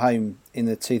Cheltenham at home in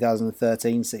the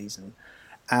 2013 season,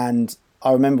 and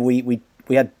I remember we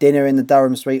had dinner in the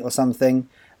Durham Suite or something,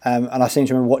 and I seem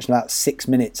to remember watching about 6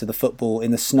 minutes of the football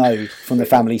in the snow from the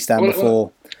family stand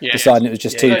before deciding it was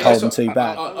just too cold and too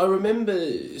bad. I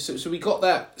remember, so we got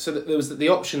that, so that there was the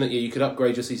option that you could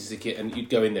upgrade your season ticket and you'd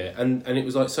go in there, and it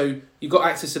was like, so you got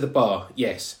access to the bar,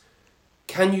 yes.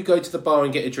 Can you go to the bar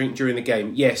and get a drink during the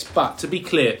game? Yes, but to be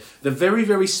clear, the very,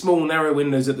 very small narrow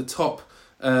windows at the top,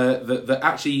 that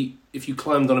actually, if you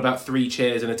climbed on about 3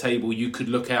 chairs and a table, you could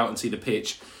look out and see the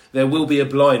pitch. There will be a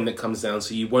blind that comes down,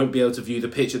 so you won't be able to view the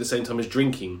pitch at the same time as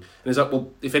drinking. And it's like, well,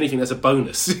 if anything, that's a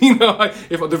bonus.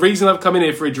 If the reason I've come in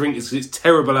here for a drink is because it's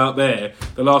terrible out there,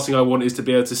 the last thing I want is to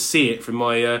be able to see it from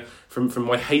my from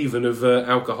my haven of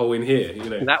alcohol in here.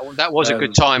 That was a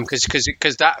good time,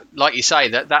 because that, like you say,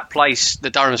 that place, the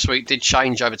Durham Suite, did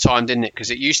change over time, didn't it?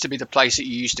 Because it used to be the place that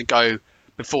you used to go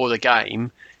before the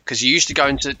game, because you used to go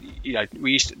into,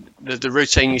 the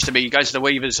routine used to be you go to the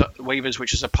Weavers,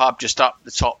 which is a pub just up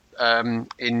the top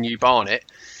in New Barnet.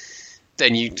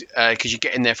 Then because you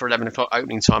get in there for 11 o'clock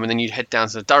opening time, and then you'd head down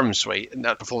to the Durham Suite, and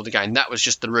that before the game. That was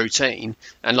just the routine.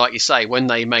 And like you say, when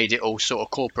they made it all sort of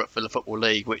corporate for the Football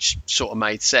League, which sort of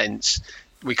made sense,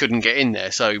 we couldn't get in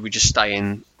there, so we just stay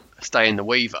in the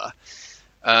Weaver,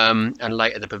 and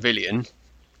later the Pavilion.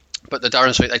 But the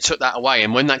Durham Suite, they took that away,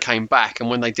 and when that came back, and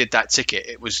when they did that ticket,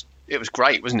 it was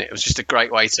great, wasn't it? It was just a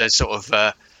great way to sort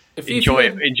of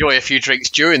enjoy a few drinks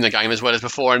during the game as well as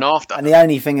before and after. And the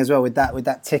only thing as well with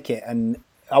that ticket, and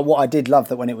what I did love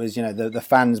that when it was the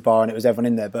fans bar and it was everyone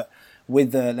in there, but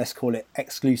with the, let's call it,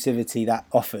 exclusivity that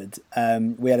offered,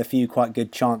 we had a few quite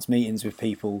good chance meetings with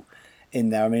people in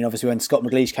there. I mean, obviously when Scott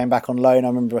McLeish came back on loan, I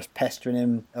remember us pestering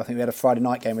him. I think we had a Friday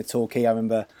night game with Torquay. I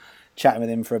remember chatting with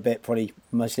him for a bit, probably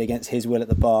mostly against his will at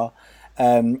the bar.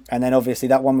 And then obviously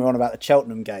that one we were on about the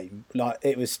Cheltenham game, like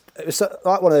it was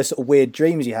like one of those sort of weird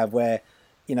dreams you have where,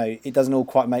 it doesn't all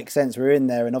quite make sense. We were in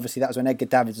there, and obviously that was when Edgar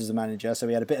Davids was the manager, so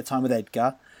we had a bit of time with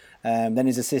Edgar. Then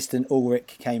his assistant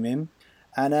Ulrich came in,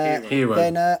 and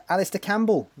then Alistair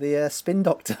Campbell, the spin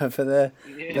doctor for the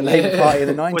Labour Party in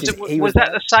the 90s. Was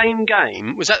that the same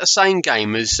game? Was that the same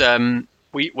game as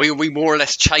we more or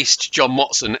less chased John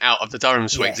Motson out of the Durham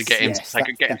Suite to get him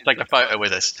to take a photo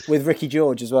with us with Ricky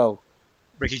George as well?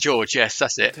 Ricky George, yes,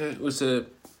 that's it. It was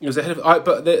ahead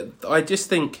of. I just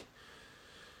think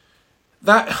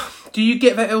that. Do you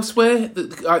get that elsewhere?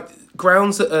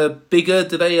 Grounds that are bigger,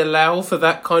 do they allow for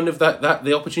that kind of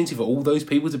the opportunity for all those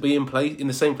people to be in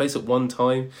the same place at one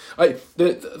time?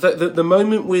 The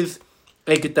moment with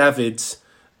Edgar Davids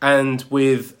and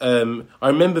with I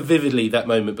remember vividly that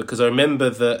moment because I remember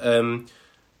that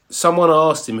someone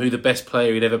asked him who the best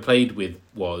player he'd ever played with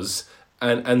was,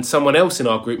 and someone else in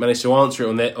our group managed to answer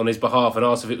it on his behalf and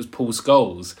asked if it was Paul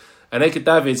Scholes. And Edgar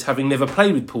Davids, having never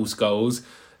played with Paul Scholes,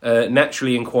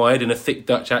 naturally inquired in a thick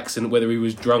Dutch accent whether he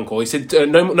was drunk, or he said,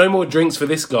 "No more drinks for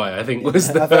this guy." I think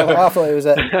was. I thought it was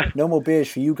no more beers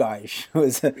for you guys.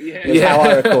 was how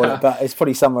I recall it, but it's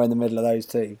probably somewhere in the middle of those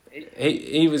two.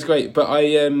 He was great, but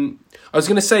I was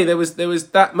going to say there was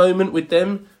that moment with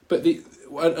them, but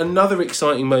another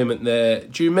exciting moment there.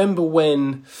 Do you remember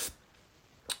when?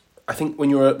 I think when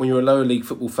you're a lower league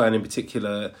football fan in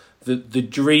particular, the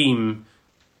dream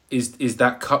is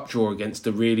that cup draw against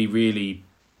a really, really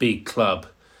big club,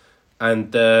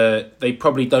 and they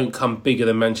probably don't come bigger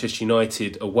than Manchester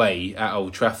United away at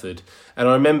Old Trafford. And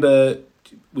I remember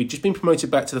we'd just been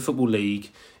promoted back to the Football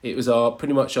League. It was our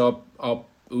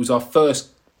first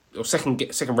or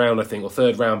second round, I think, or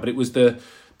third round, but it was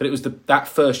that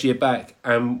first year back,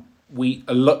 and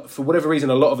for whatever reason,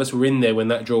 a lot of us were in there when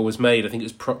that draw was made. I think it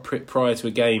was prior to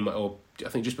a game, or I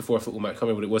think just before a football match. I can't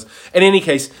remember what it was. In any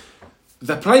case,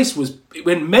 the place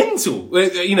went mental. When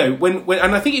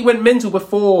and I think it went mental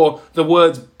before the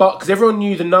words "but" because everyone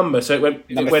knew the number, so it went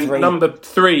number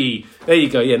 3. There you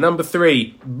go, yeah, number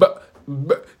 3. But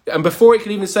and before it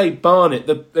could even say Barnet,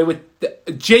 there were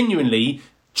genuinely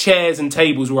chairs and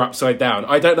tables were upside down.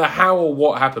 I don't know how or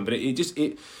what happened, but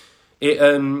it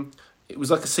was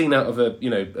like a scene out of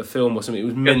a film or something. It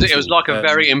was mental. It was like a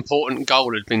very important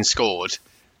goal had been scored,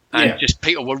 and just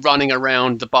people were running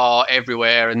around the bar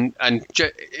everywhere, and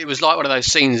it was like one of those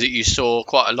scenes that you saw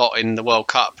quite a lot in the World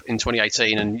Cup in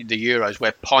 2018 and the Euros,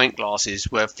 where pint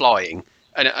glasses were flying.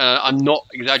 And I'm not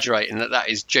exaggerating that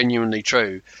is genuinely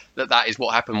true. That is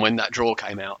what happened when that draw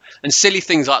came out, and silly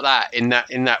things like that in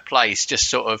that place just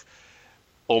sort of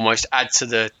almost add to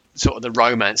the sort of the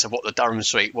romance of what the Durham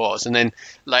Suite was. And then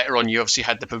later on, you obviously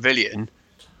had the Pavilion,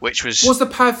 which was the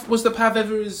Pav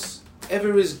ever as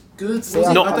good?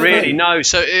 Not really, no.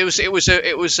 So it was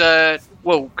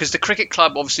well, because the cricket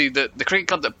club, obviously the cricket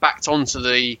club that backed onto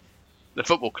the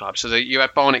football club. So you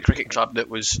had Barnet Cricket Club that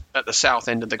was at the south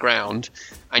end of the ground,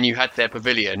 and you had their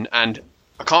pavilion. And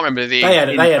I can't remember they had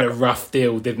a rough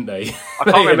deal, didn't they? I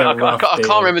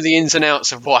can't remember the ins and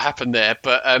outs of what happened there,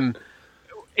 but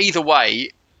either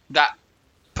way, that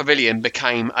pavilion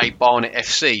became a Barnet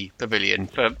FC pavilion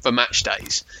for match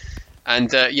days.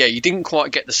 And you didn't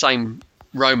quite get the same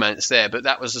romance there, but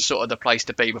that was the place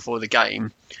to be before the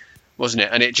game, wasn't it?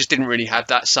 And it just didn't really have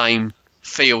that same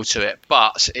feel to it,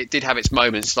 but it did have its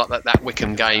moments, like that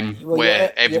Wickham game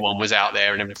where everyone was out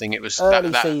there and everything. It was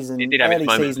early season. It did have its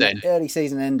moments then. Early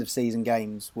season, end of season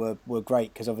games were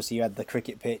great because obviously you had the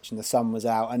cricket pitch and the sun was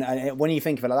out, and when you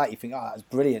think of it like that, you think, that was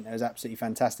brilliant. It was absolutely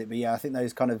fantastic. But yeah, I think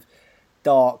those kind of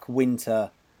dark winter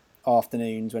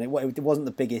afternoons when it wasn't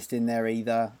the biggest in there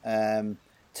either.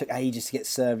 Took ages to get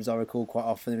served, as I recall, quite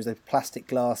often. There was the plastic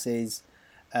glasses.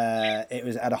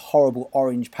 It had a horrible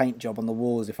orange paint job on the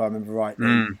walls, if I remember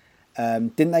rightly.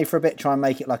 Didn't they for a bit try and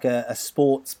make it like a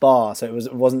sports bar? So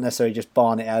it wasn't necessarily just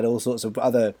Barnet. It had all sorts of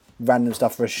other random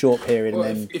stuff for a short period, Well,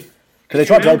 and then because they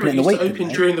tried to open it in the week, open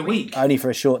during the week, only for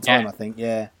a short time, I think.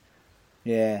 Yeah.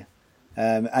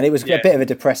 And it was a bit of a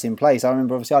depressing place. I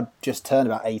remember, obviously, I'd just turned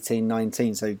about 18,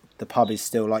 19, so the pub is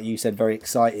still, like you said, very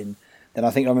exciting. Then I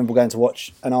think I remember going to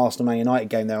watch an Arsenal-Man United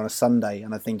game there on a Sunday,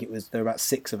 and I think there were about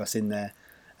 6 of us in there,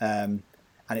 and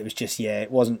it was just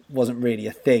it wasn't really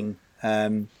a thing.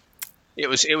 It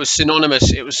was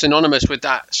synonymous. It was synonymous with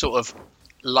that sort of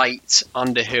late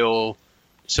Underhill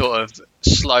sort of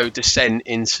slow descent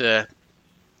into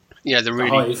the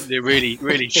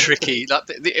really tricky. Like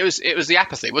it was the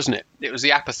apathy, wasn't it? It was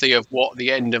the apathy of what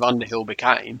the end of Underhill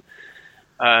became,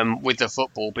 with the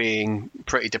football being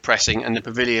pretty depressing and the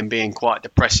pavilion being quite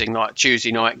depressing. Like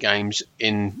Tuesday night games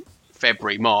in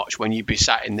February, March, when you'd be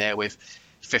sat in there with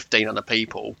 15 other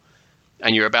people,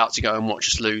 and you're about to go and watch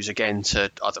us lose again to,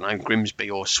 I don't know,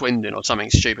 Grimsby or Swindon or something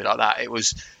stupid like that. It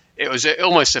was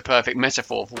almost a perfect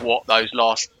metaphor for what those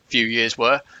last few years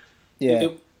were. Yeah.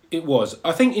 It was.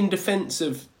 I think in defence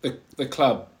of the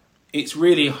club, it's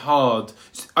really hard.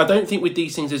 I don't think with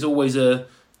these things there's always a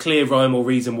clear rhyme or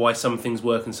reason why some things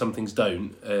work and some things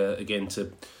don't. Again,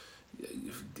 to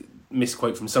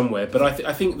misquote from somewhere. But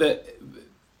I think that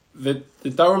the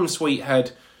Durham Suite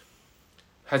had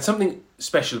something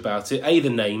special about it. The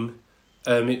name.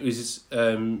 It was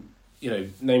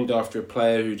named after a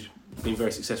player who'd been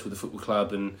very successful with the football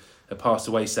club and had passed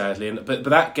away sadly. But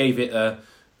that gave it a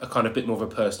kind of bit more of a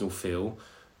personal feel.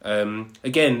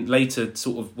 Again, later,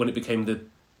 sort of when it became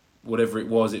whatever it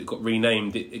was, it got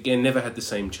renamed. It again never had the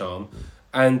same charm,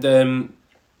 and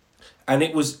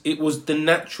it was the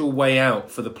natural way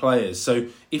out for the players. So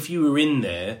if you were in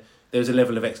there was a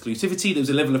level of exclusivity, there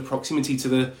was a level of proximity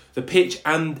to the pitch,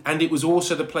 and it was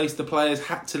also the place the players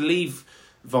had to leave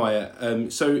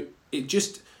via. So it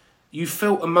just, you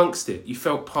felt amongst it, you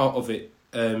felt part of it.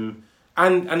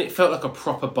 And it felt like a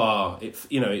proper bar. It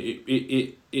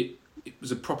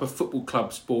was a proper football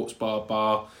club, sports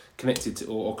bar connected to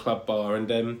or club bar.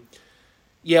 And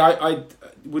I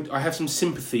have some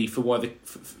sympathy for why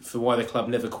the club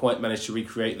never quite managed to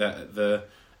recreate that at the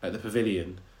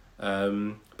pavilion.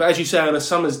 But as you say, on a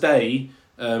summer's day,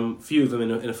 few of them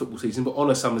in a football season, but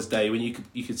on a summer's day when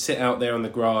you could sit out there on the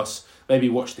grass, maybe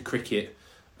watch the cricket.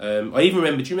 I even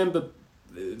remember. Do you remember?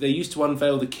 They used to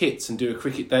unveil the kits and do a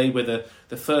cricket day where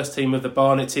the first team of the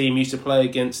Barnet team used to play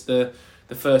against the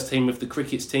first team of the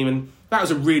cricket's team, and that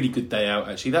was a really good day out.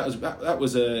 Actually,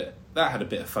 that had a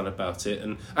bit of fun about it,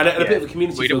 and a bit of a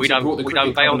community feel. We'd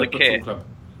unveil the kit.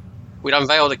 We'd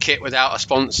unveil the kit without a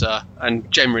sponsor,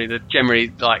 and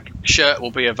generally like shirt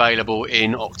will be available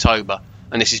in October,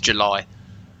 and this is July.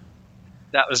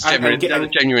 That was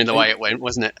genuine the way it went,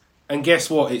 wasn't it? And guess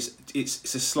what?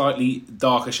 It's a slightly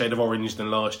darker shade of orange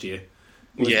than last year.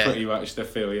 Was pretty much the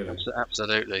feel, you know.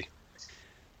 Absolutely.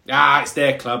 It's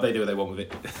their club. They do what they want with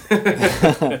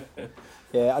it.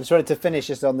 Yeah, I just wanted to finish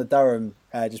just on the Durham,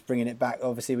 just bringing it back.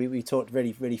 Obviously, we talked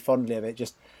really, really fondly of it.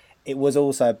 Just, it was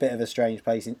also a bit of a strange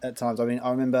place at times. I mean,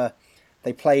 I remember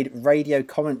they played radio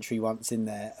commentary once in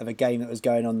there of a game that was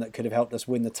going on that could have helped us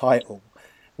win the title.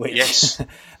 Which, yes.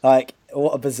 Like,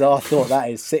 what a bizarre thought that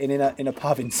is, sitting in a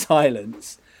pub in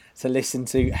silence to listen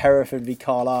to Hereford v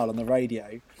Carlisle on the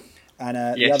radio. And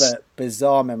the other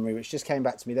bizarre memory, which just came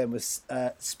back to me then, was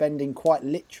spending quite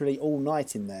literally all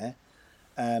night in there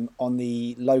on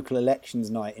the local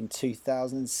elections night in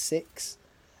 2006,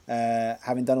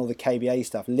 having done all the KBA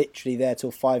stuff, literally there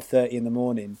till 5:30 in the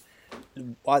morning.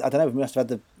 I don't know, we must have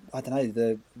had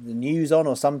the news on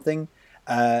or something.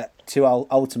 To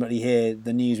ultimately hear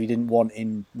the news we didn't want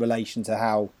in relation to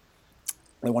how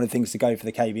they wanted things to go for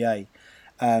the KBA.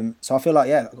 So I feel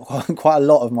like, quite a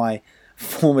lot of my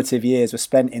formative years were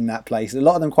spent in that place. A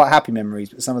lot of them quite happy memories,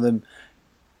 but some of them...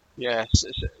 Yeah,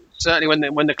 certainly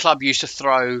when the club used to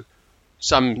throw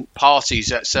some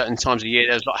parties at certain times of year,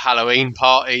 there was like Halloween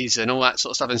parties and all that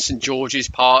sort of stuff, and St George's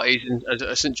parties and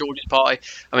a St George's party.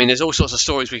 I mean, there's all sorts of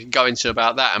stories we could go into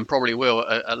about that, and probably will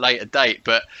at a later date,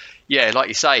 but yeah, like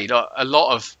you say, like a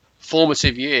lot of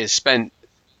formative years spent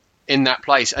in that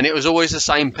place, and it was always the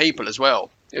same people as well.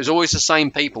 It was always the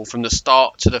same people from the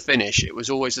start to the finish. It was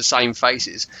always the same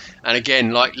faces. And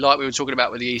again, like we were talking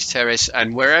about with the East Terrace,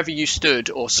 and wherever you stood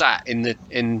or sat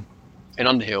in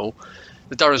Underhill,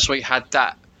 the Durham Suite had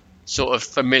that sort of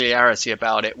familiarity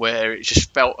about it, where it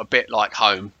just felt a bit like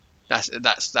home.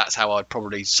 That's how I'd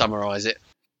probably summarise it.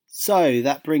 So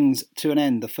that brings to an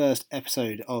end the first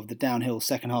episode of the Downhill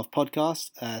Second Half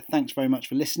podcast. Thanks very much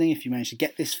for listening if you managed to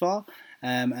get this far.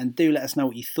 And do let us know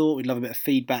what you thought. We'd love a bit of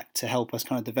feedback to help us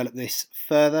kind of develop this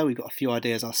further. We've got a few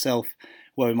ideas ourselves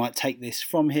where we might take this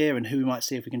from here and who we might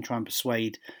see if we can try and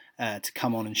persuade to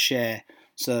come on and share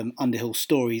some Underhill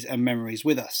stories and memories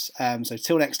with us. So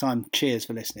till next time, cheers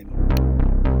for listening.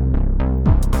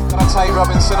 Gonna take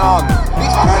Robinson on.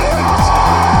 He's brilliant!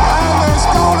 And there's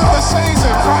goal of the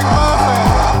season, Frank Murphy.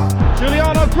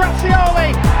 Giuliano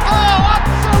Grazioli. Oh,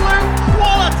 absolute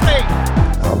quality!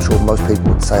 I'm sure most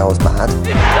people would say I was mad.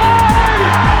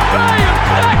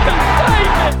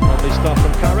 Lovely stuff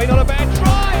from Carino, a bad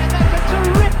try, and that's